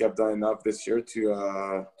I think I've done enough this year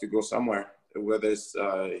to go somewhere, whether it's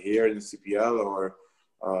here in the CPL or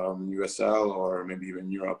USL or maybe even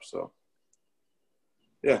Europe. So,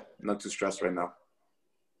 not too stressed right now.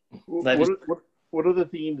 What are the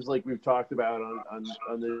themes like we've talked about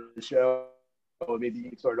on the show? Maybe you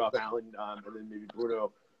can start off, Alan, and then maybe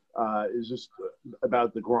Bruno, is just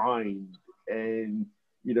about the grind, and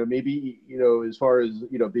maybe as far as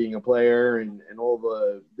being a player and all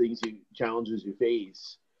the challenges you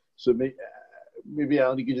face. So maybe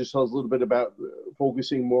Alan, you could just tell us a little bit about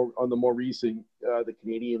focusing more on the more recent the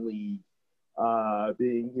Canadian League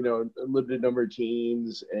being, a limited number of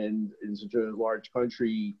teams and in such a large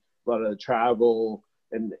country, a lot of travel,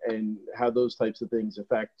 and how those types of things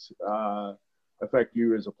affect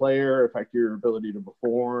you as a player, affect your ability to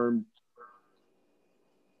perform?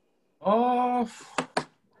 I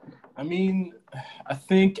mean, I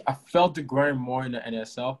think I felt the grind more in the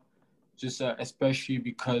NSL, just especially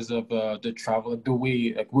because of the travel, like the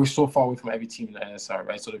way, like we're so far away from every team in the NSL,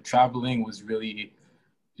 right? So the traveling was really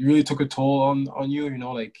took a toll on you,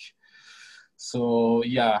 like. So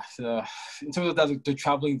yeah, in terms of that, the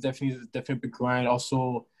traveling definitely a big grind.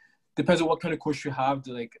 Also, depends on what kind of coach you have.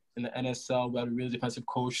 Like in the NSL, we have a really defensive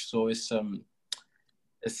coach, so it's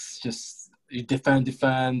just you defend,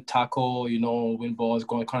 tackle, win balls,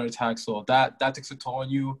 go on counter attack. So that takes a toll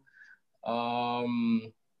on you.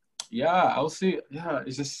 Yeah, I would say,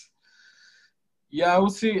 it's just, I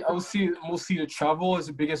would say mostly the travel is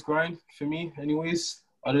the biggest grind for me, anyways.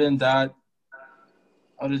 Other than that,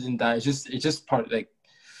 it's just part of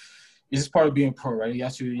being pro, right? You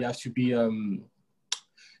have to be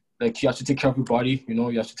like you have to take care of your body.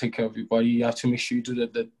 You have to take care of your body. You have to make sure you do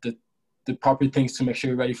the proper things to make sure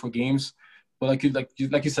you're ready for games. But like you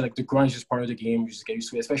said, like the grind is just part of the game. You just get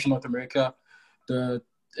used to it, especially in North America.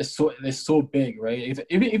 It's so big, right?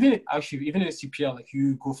 Even in the CPL, like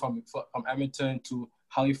you go from Edmonton to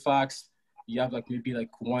Halifax, you have like maybe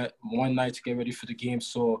like one night to get ready for the game.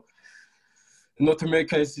 So in North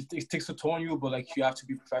America, it takes a toll on you, but like you have to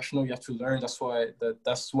be professional. You have to learn. That's why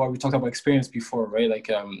we talked about experience before, right?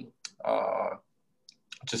 Like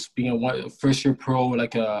just being a first year pro,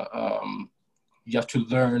 like you have to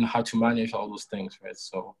learn how to manage all those things, right?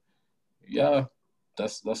 So yeah,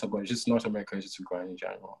 that's about it. Just North America is just a grind in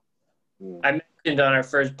general. I mentioned on our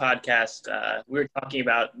first podcast, we were talking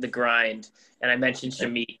about the grind, and I mentioned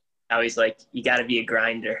Shamit, how he's like, you got to be a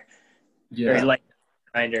grinder. Yeah. Or he like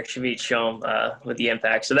grinder, Shamit Shom with the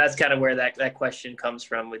Impact. So that's kind of where that question comes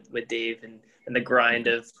from with Dave and the grind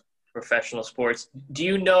of professional sports. Do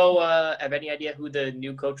you know, have any idea who the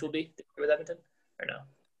new coach will be with Edmonton or no?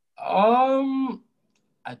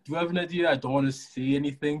 I do have an idea. I don't want to say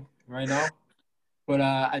anything right now, but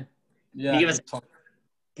Can you give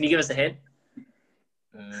us a hint?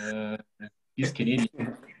 He's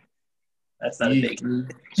Canadian. That's not a big.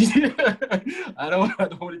 I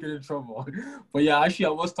don't want to get in trouble. But yeah, actually, I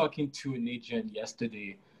was talking to an agent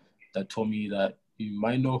yesterday that told me that you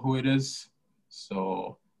might know who it is.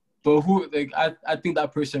 So, but I think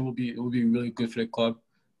that person will be really good for the club.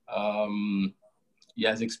 He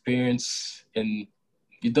has experience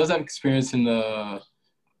he does have experience in the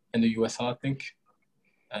USL, I think.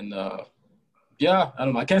 And yeah, I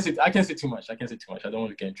don't know. I can't say too much. I don't want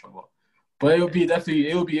to get in trouble. But it will be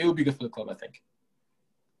good for the club, I think.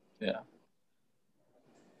 Yeah.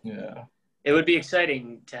 Yeah. It would be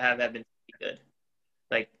exciting to have Edmonton be good.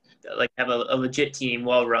 Like have a legit team,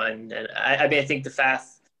 well run. And I mean, I think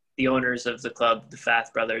the owners of the club, the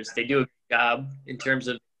Fath brothers, they do a good job in terms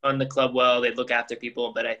of run the club well. They look after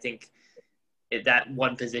people, but I think that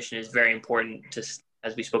one position is very important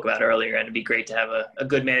as we spoke about earlier, and it'd be great to have a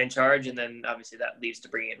good man in charge, and then obviously that leads to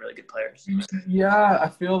bringing in really good players. Yeah, I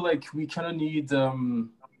feel like we kind of need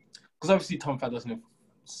because obviously Tom Fath doesn't have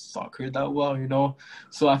soccer that well,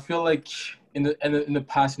 so I feel like in the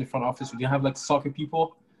past in the front office we didn't have like soccer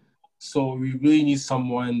people, so we really need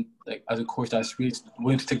someone like as a coach that's really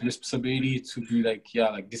willing to take the responsibility to be like,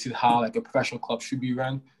 this is how like a professional club should be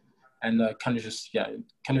run, and kind of just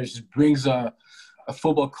brings a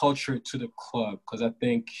football culture to the club, because I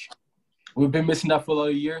think we've been missing that for a lot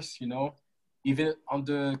of years, Even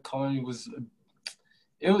under Colin, it was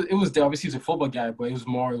there. Obviously, he's a football guy, but it was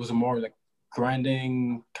a more like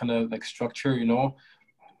grinding kind of like structure,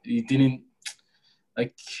 He didn't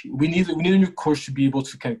like we need a new coach to be able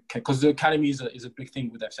to because the academy is a big thing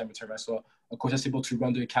with FC Edmonton, right? So a coach that's able to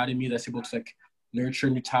run the academy, that's able to like nurture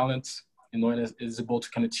new talents, and is able to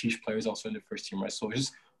kind of teach players also in the first team, right? So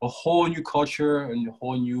just a whole new culture and a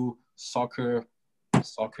whole new soccer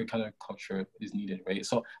kind of culture is needed, right?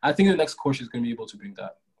 So I think the next coach is going to be able to bring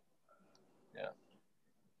that. Yeah.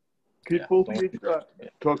 Could both of you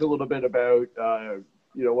talk a little bit about,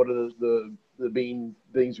 what are the main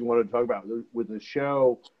things you wanted to talk about with the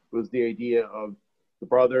show was the idea of the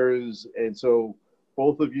brothers, and so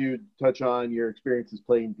both of you touch on your experiences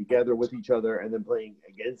playing together with each other and then playing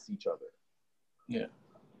against each other. Yeah.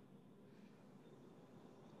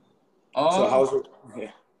 So how's it?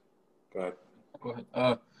 Yeah. Go ahead.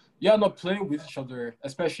 Playing with each other,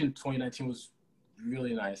 especially in 2019, was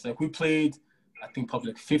really nice. Like we played, I think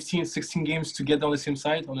probably like 15, 16 games together on the same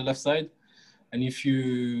side, on the left side. And if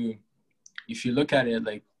you look at it,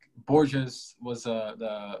 like Borges was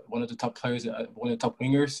one of the top players, one of the top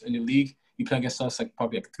wingers in the league. He played against us like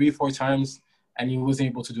probably like 3-4 times, and he wasn't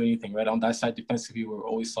able to do anything. Right on that side, defensively, we were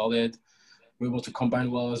always solid. We were able to combine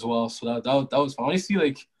well as well. So that was fun. Honestly,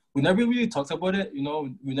 like we never really talked about it. You know,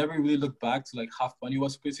 we never really looked back to like how fun it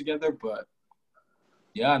was to play together. But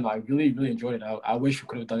yeah, no, I really really enjoyed it. I wish we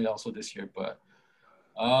could have done it also this year, but.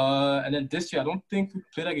 And then this year, I don't think we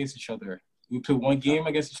played against each other. We played one game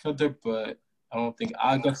against each other, but I don't think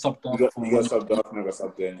I got subbed off. You got subbed off and I got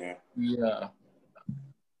subbed in, yeah.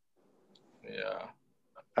 Yeah.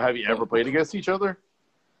 Have you ever played against each other?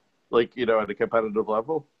 Like, you know, at a competitive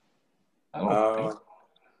level? I don't think.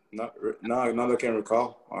 Not that I can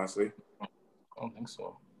recall, honestly. I don't think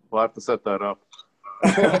so. We'll have to set that up.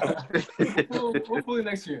 Well, hopefully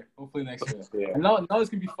next year. Yeah. And now it's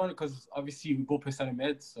gonna be fun because obviously we both play center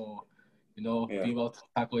mid, so you know, being able to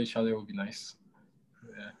tackle each other would be nice.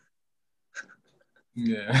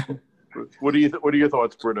 Yeah. What are your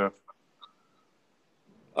thoughts, Bruno?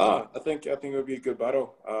 I think it would be a good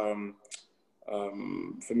battle.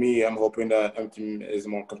 For me, I'm hoping that Edmonton is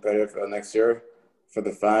more competitive next year for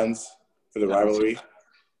the fans, for the rivalry.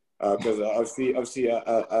 Because obviously,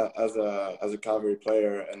 as a Calgary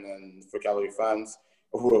player, and then for Calgary fans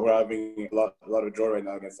who are having a lot of joy right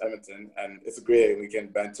now against Edmonton, and it's great, we can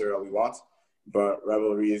banter all we want, but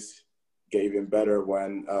rivalries get even better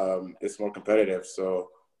when it's more competitive.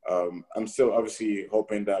 So I'm still obviously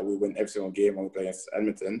hoping that we win every single game when we play against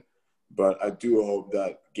Edmonton, but I do hope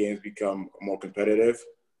that games become more competitive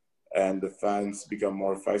and the fans become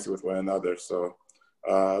more feisty with one another. So.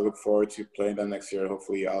 I look forward to playing them next year.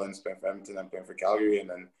 Hopefully, Alan's playing for Edmonton, I'm playing for Calgary, and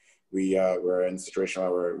then we're in a situation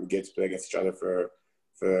where we get to play against each other for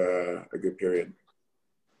a good period.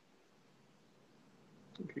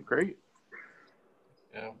 Okay, great.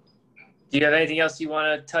 Yeah. Do you have anything else you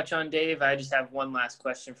want to touch on, Dave? I just have one last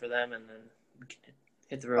question for them, and then we can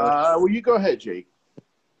hit the road. Well, you go ahead, Jake.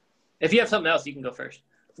 If you have something else, you can go first.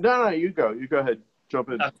 No, you go. You go ahead. Jump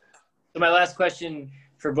in. So my last question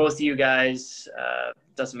for both of you guys,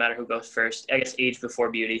 doesn't matter who goes first. I guess age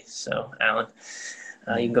before beauty. So, Alan,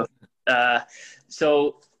 you can go.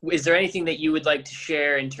 So is there anything that you would like to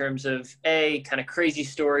share in terms of, A, kind of crazy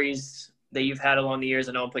stories that you've had along the years?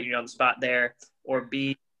 I know I'm putting you on the spot there. Or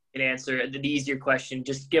B, an answer, the easier question,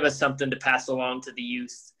 just give us something to pass along to the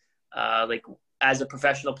youth, like as a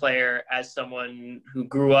professional player, as someone who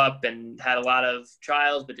grew up and had a lot of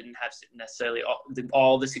trials but didn't have necessarily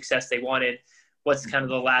all the success they wanted. What's kind of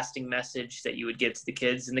the lasting message that you would give to the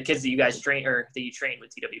kids and the kids that you guys train or that you train with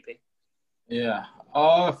TWP? Yeah.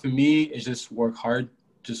 For me, it's just work hard.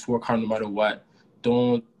 Just work hard no matter what.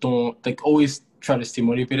 Don't like always try to stay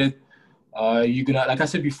motivated. You're gonna, like I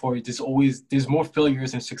said before, there's more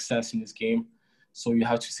failures than success in this game. So you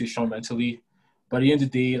have to stay strong mentally. But at the end of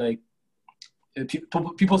the day, like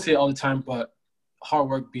people say it all the time, but hard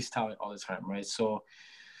work beats talent all the time, right? So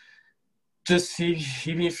just see,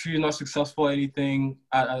 even if you're not successful at anything,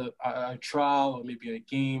 at a trial or maybe a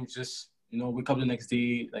game, just, you know, wake up the next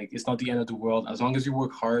day. Like, it's not the end of the world. As long as you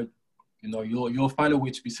work hard, you know, you'll find a way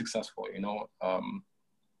to be successful, you know.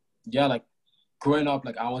 Yeah, like, growing up,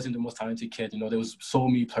 like, I wasn't the most talented kid. You know, there was so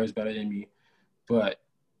many players better than me. But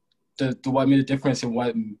what made a difference and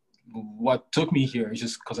what took me here is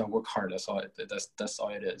just because I work hard. That's all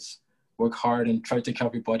it is. Work hard and try to take care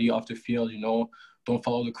of your body off the field, you know. Don't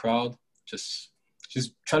follow the crowd. Just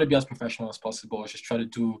try to be as professional as possible. Just try to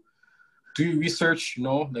do research, you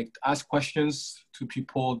know, like ask questions to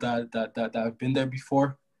people that have been there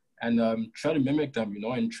before, and try to mimic them, you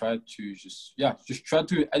know, and try to just try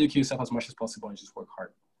to educate yourself as much as possible and just work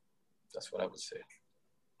hard. That's what I would say.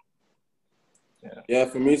 Yeah,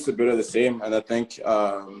 for me it's a bit of the same, and I think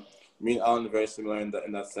me and Alan are very similar in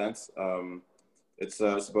that sense. It's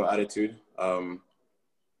about attitude.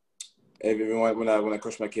 Even when I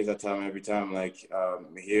coach my kids every time, like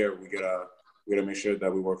here we gotta make sure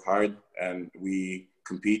that we work hard and we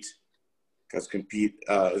compete, because compete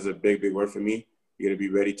is a big word for me. You gotta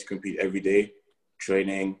be ready to compete every day,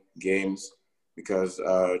 training, games, because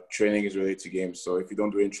training is related to games. So if you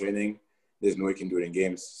don't do it in training, there's no way you can do it in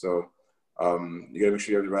games. So you gotta make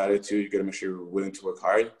sure you have the right attitude. You gotta make sure you're willing to work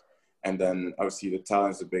hard, and then obviously the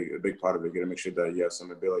talent is a big part of it. You gotta make sure that you have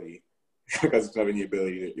some ability. Because if you have any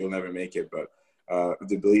ability, you'll never make it. But if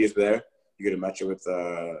the ability is there, you got to match it with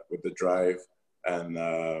the drive and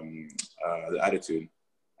the attitude.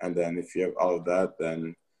 And then if you have all of that,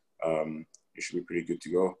 then you should be pretty good to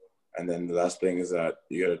go. And then the last thing is that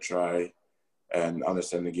you got to try and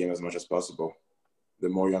understand the game as much as possible. The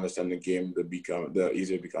more you understand the game, the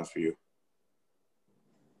easier it becomes for you.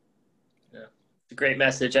 Yeah, it's a great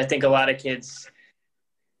message. I think a lot of kids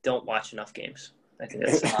don't watch enough games. I think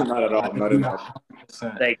that's Not at all. Not enough.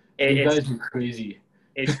 100%. like You guys are crazy.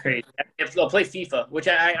 it's crazy. I'll play FIFA, which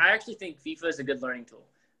I actually think FIFA is a good learning tool.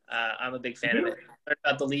 I'm a big fan of it. You learn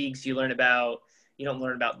about the leagues. You don't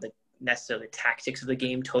learn about the necessarily tactics of the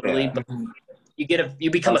game totally, but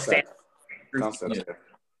you become a fan. Concept. Yeah.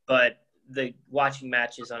 But the watching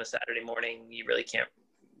matches on a Saturday morning, you really can't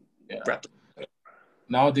replicate.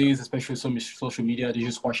 Nowadays, especially with social media, they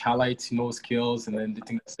just watch highlights, skills, and then they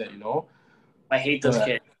think that's it, I hate those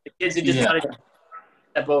kids. The kids who just want to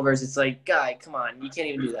step overs. It's like, guy, come on, you can't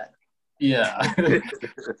even do that. Yeah.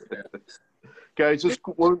 Guys, just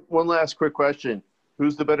one last quick question.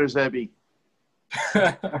 Who's the better Zebi?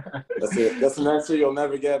 That's it. That's an answer you'll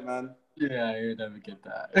never get, man. Yeah, you'll never get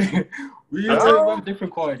that. We have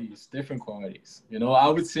different qualities. I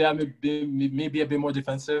would say I'm maybe a bit more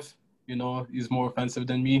defensive. He's more offensive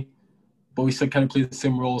than me. But we still kind of play the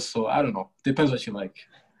same roles, so I don't know. Depends what you like.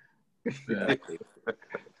 Yeah.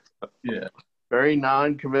 Yeah. Very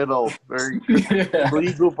non-committal. Very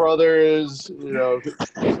legal brothers, And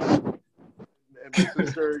my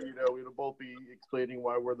sister, we'll both be explaining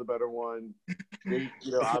why we're the better one. Jake,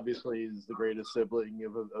 obviously is the greatest sibling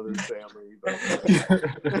of his family. But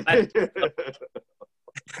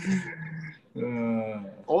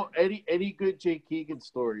any good Jake Keegan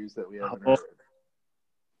stories that we haven't heard?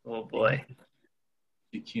 Oh boy.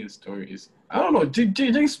 Jake Keegan stories. I don't know.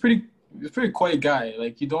 Jake's pretty quiet guy.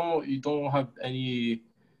 Like you don't have any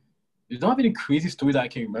crazy story that I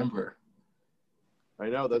can remember. I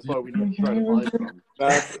know, that's why we need to try to find some.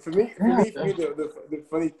 For me, the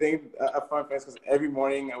funny thing I find fans because every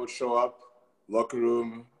morning I would show up, locker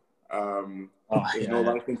room, there's no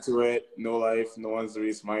life into it, no life, no one's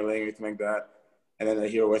really smiling, anything like that, and then I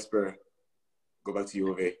hear a whisper, "Go back to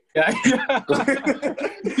U of A." Yeah. Go to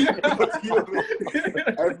U of A.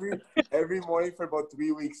 Every morning for about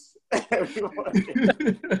 3 weeks. Every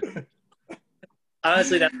morning.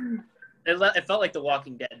 Honestly, it felt like The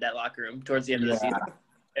Walking Dead, that locker room towards the end of the season.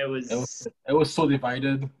 It was so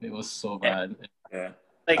divided. It was so bad. Yeah.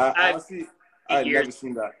 Like I've never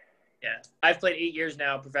seen that. Yeah, I've played 8 years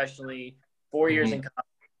now professionally, 4 years in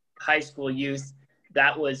college, high school, youth.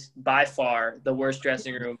 That was by far the worst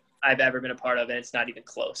dressing room I've ever been a part of, and it's not even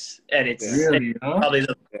close. And it's probably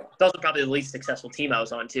it's also probably the least successful team I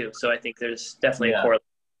was on too. So I think there's definitely a correlation.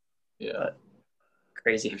 Yeah.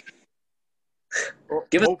 Crazy.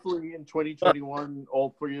 Hopefully in 2021,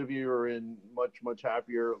 all three of you are in much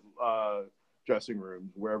happier dressing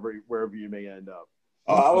rooms, wherever you may end up.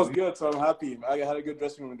 Oh, I was good, so I'm happy. I had a good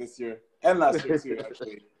dressing room this year and last year too,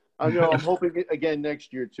 actually. I know. I'm hoping it again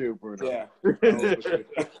next year too, Bruno. Yeah,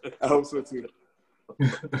 I hope so too.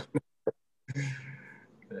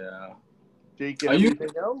 Yeah. Jake,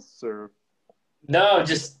 anything else or? No,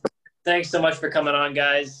 just thanks so much for coming on,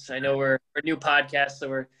 guys. I know we're a new podcast,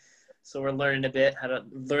 so we're learning a bit how to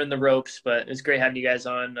learn the ropes, but it was great having you guys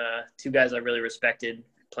on. Two guys I really respected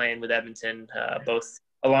playing with Edmonton, both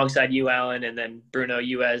alongside you, Alan, and then Bruno,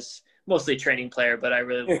 you as mostly a training player, but I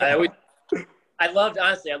loved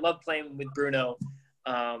playing with Bruno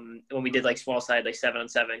when we did like small side, like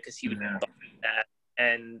 7-on-7, because he would do that.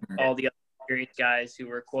 And all the other experienced guys who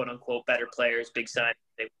were quote unquote better players, big sign,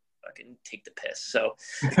 they would fucking take the piss. So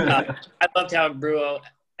I loved having Bruno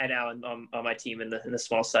and Alan on my team in the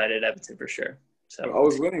small side at Edmonton for sure. So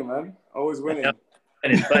always winning, man. Always winning.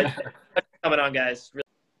 But coming on, guys.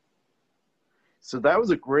 So that was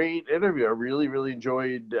a great interview. I really, really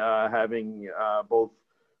enjoyed having both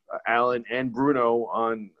Alan and Bruno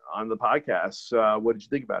on the podcast. What did you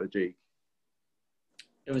think about it, Jake?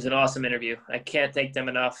 It was an awesome interview. I can't thank them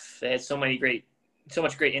enough. They had so much great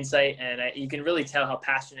insight, and you can really tell how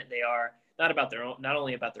passionate they are. Not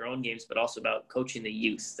only about their own games, but also about coaching the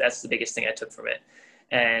youth. That's the biggest thing I took from it.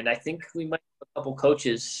 And I think we might have a couple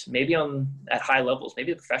coaches, maybe at high levels,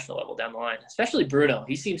 maybe the professional level down the line. Especially Bruno.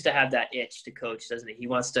 He seems to have that itch to coach, doesn't he? He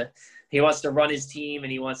wants to run his team,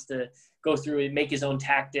 and he wants to go through and make his own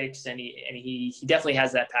tactics. And he definitely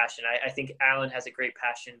has that passion. I think Alan has a great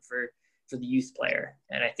passion for the youth player,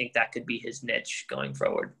 and I think that could be his niche going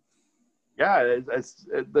forward. Yeah, that's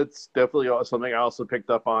definitely something I also picked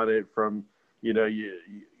up on it from,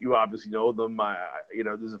 you obviously know them.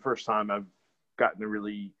 This is the first time I've gotten to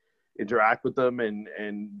really interact with them, and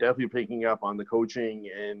definitely picking up on the coaching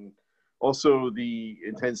and also the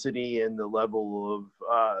intensity and the level of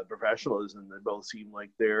professionalism. They both seem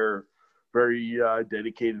like they're very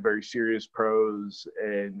dedicated, very serious pros,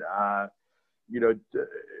 and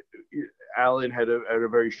Alan had a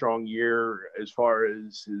very strong year as far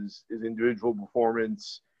as his individual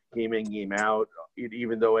performance, game in, game out.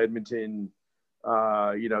 Even though Edmonton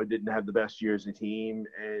didn't have the best year as a team.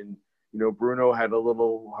 And, Bruno had a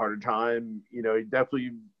little harder time. He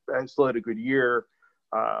definitely still had a good year.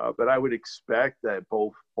 But I would expect that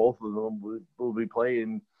both of them will be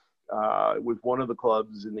playing with one of the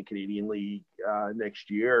clubs in the Canadian League next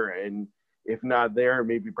year. And if not there,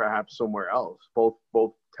 maybe perhaps somewhere else.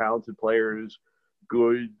 Both talented players,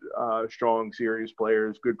 good, strong, serious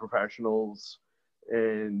players, good professionals,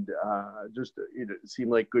 and just seem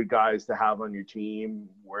like good guys to have on your team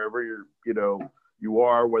wherever you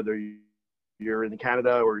are, whether you're in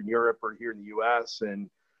Canada or in Europe or here in the U.S. And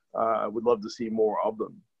would love to see more of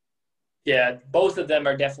them. Yeah, both of them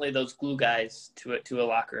are definitely those glue guys to a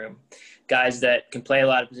locker room. Guys that can play a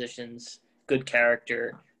lot of positions, good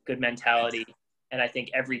character, good mentality, and I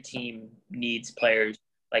think every team needs players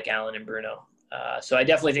like Allen and Bruno. So I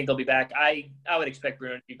definitely think they'll be back. I would expect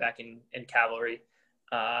Bruno to be back in Cavalry.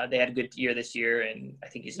 They had a good year this year, and I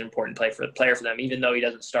think he's an important player for them, even though he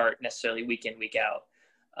doesn't start necessarily week in, week out.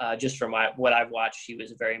 Just from what I've watched, he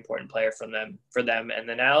was a very important player for them. And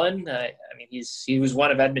then Allen, he was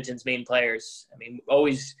one of Edmonton's main players.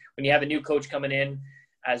 Always when you have a new coach coming in,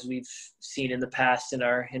 as we've seen in the past in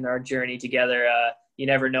our journey together, you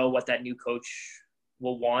never know what that new coach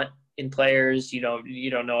will want in players. You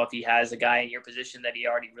don't know if he has a guy in your position that he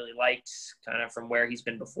already really likes, kind of from where he's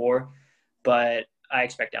been before. But I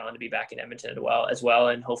expect Allen to be back in Edmonton as well,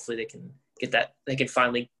 and hopefully they can get that. They can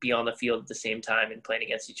finally be on the field at the same time and playing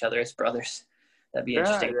against each other as brothers. That'd be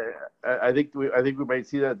interesting. I think we might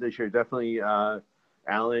see that this year. Definitely,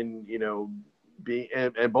 Allen, being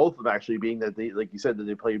and both of them actually being that they, like you said, that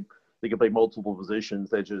they can play multiple positions.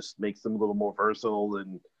 That just makes them a little more versatile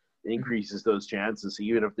and increases those chances. So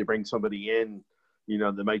even if they bring somebody in,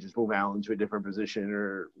 they might just move Allen to a different position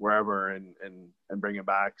or wherever and bring him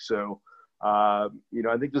back. So.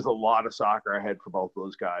 I think there's a lot of soccer ahead for both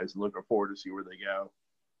those guys, and looking forward to see where they go.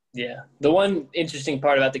 Yeah. The one interesting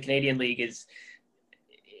part about the Canadian League is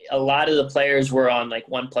a lot of the players were on like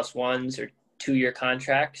 1+1s or 2-year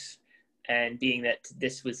contracts. And being that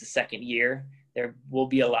this was the second year, there will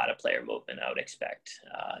be a lot of player movement, I would expect.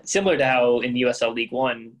 Similar to how in USL League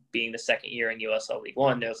One, being the second year in USL League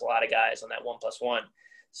One, there was a lot of guys on that 1+1.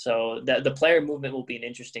 So the player movement will be an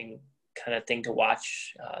interesting kind of thing to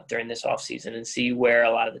watch during this offseason and see where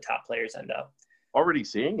a lot of the top players end up. Already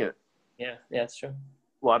seeing it. Yeah, that's true.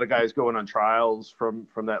 A lot of guys going on trials from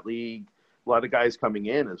that league. A lot of guys coming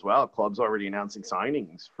in as well. Clubs already announcing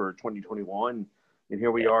signings for 2021. And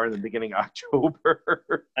here we are in the beginning of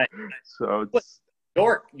October. So it's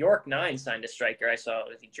York 9 signed a striker. I saw,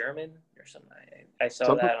 was he German or something? I saw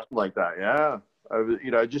something that. Like that, yeah.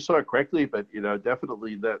 I just saw it quickly, but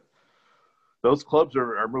definitely that those clubs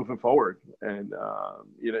are moving forward, and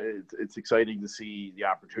it's exciting to see the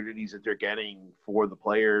opportunities that they're getting for the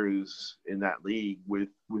players in that league with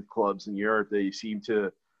clubs in Europe. They seem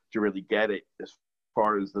to really get it as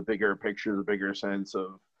far as the bigger picture, the bigger sense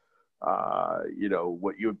of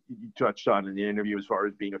what you touched on in the interview as far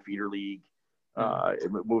as being a feeder league,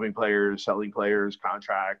 moving players, selling players,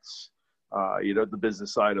 contracts, the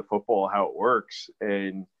business side of football, how it works,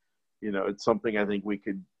 and it's something I think we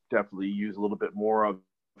could definitely use a little bit more of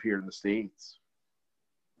here in the States.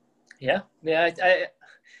 Yeah.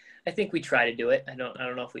 I think we try to do it. I don't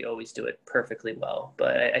know if we always do it perfectly well,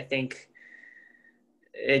 but I think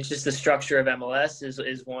it's just the structure of MLS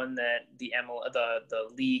is one that the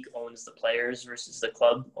league owns the players versus the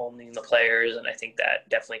club owning the players, and I think that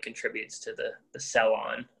definitely contributes to the sell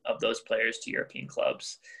on of those players to European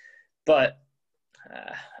clubs. But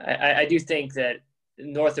I do think that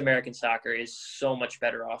North American soccer is so much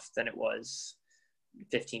better off than it was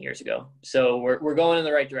 15 years ago. So we're going in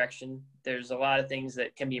the right direction. There's a lot of things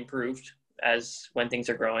that can be improved as when things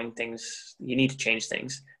are growing, you need to change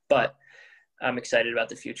things. But I'm excited about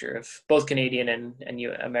the future of both Canadian and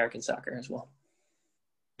American soccer as well.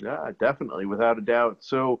 Yeah, definitely, without a doubt.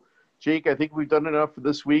 So, Jake, I think we've done enough for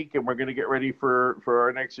this week, and we're going to get ready for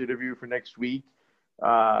our next interview for next week.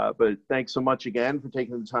 But thanks so much again for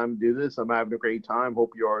taking the time to do this. I'm having a great time.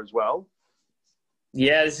 Hope you are as well.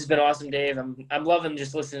 Yeah, this has been awesome, Dave. I'm loving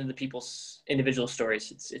just listening to people's individual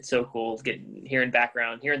stories. It's so cool hearing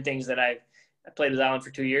things that I played with Allen for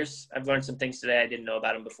 2 years. I've learned some things today I didn't know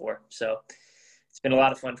about him before. So it's been a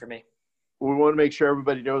lot of fun for me. We want to make sure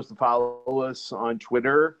everybody knows to follow us on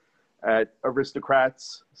Twitter at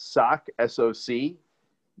Aristocrats Soc, SOC,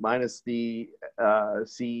 minus the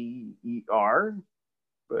CER.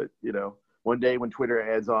 But, one day when Twitter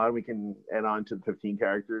adds on, we can add on to the 15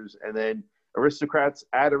 characters. And then Aristocrats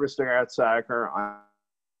at Aristocrats Soccer on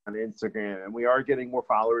Instagram. And we are getting more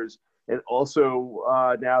followers. And also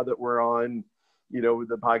now that we're on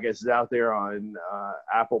the podcast is out there on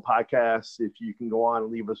Apple Podcasts. If you can go on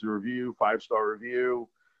and leave us a review, 5-star review,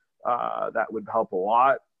 that would help a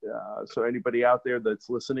lot. So anybody out there that's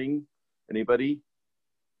listening, anybody,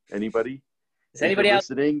 Is anybody out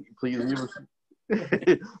listening, please leave us,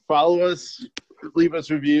 follow us, leave us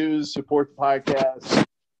reviews, support the podcast,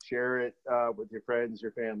 share it with your friends,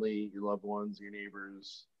 your family, your loved ones, your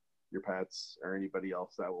neighbors, your pets, or anybody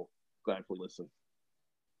else that will gladly listen.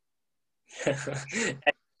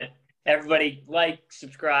 Everybody like,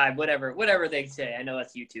 subscribe, whatever they say. I know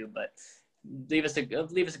that's YouTube, but leave us a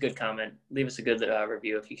good comment, leave us a good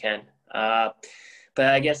review if you can. But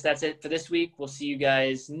I guess that's it for this week. We'll see you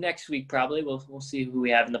guys next week. Probably we'll see who we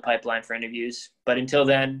have in the pipeline for interviews. But until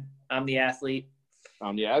then, I'm the athlete.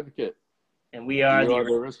 I'm the advocate. And we are the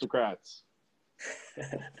aristocrats.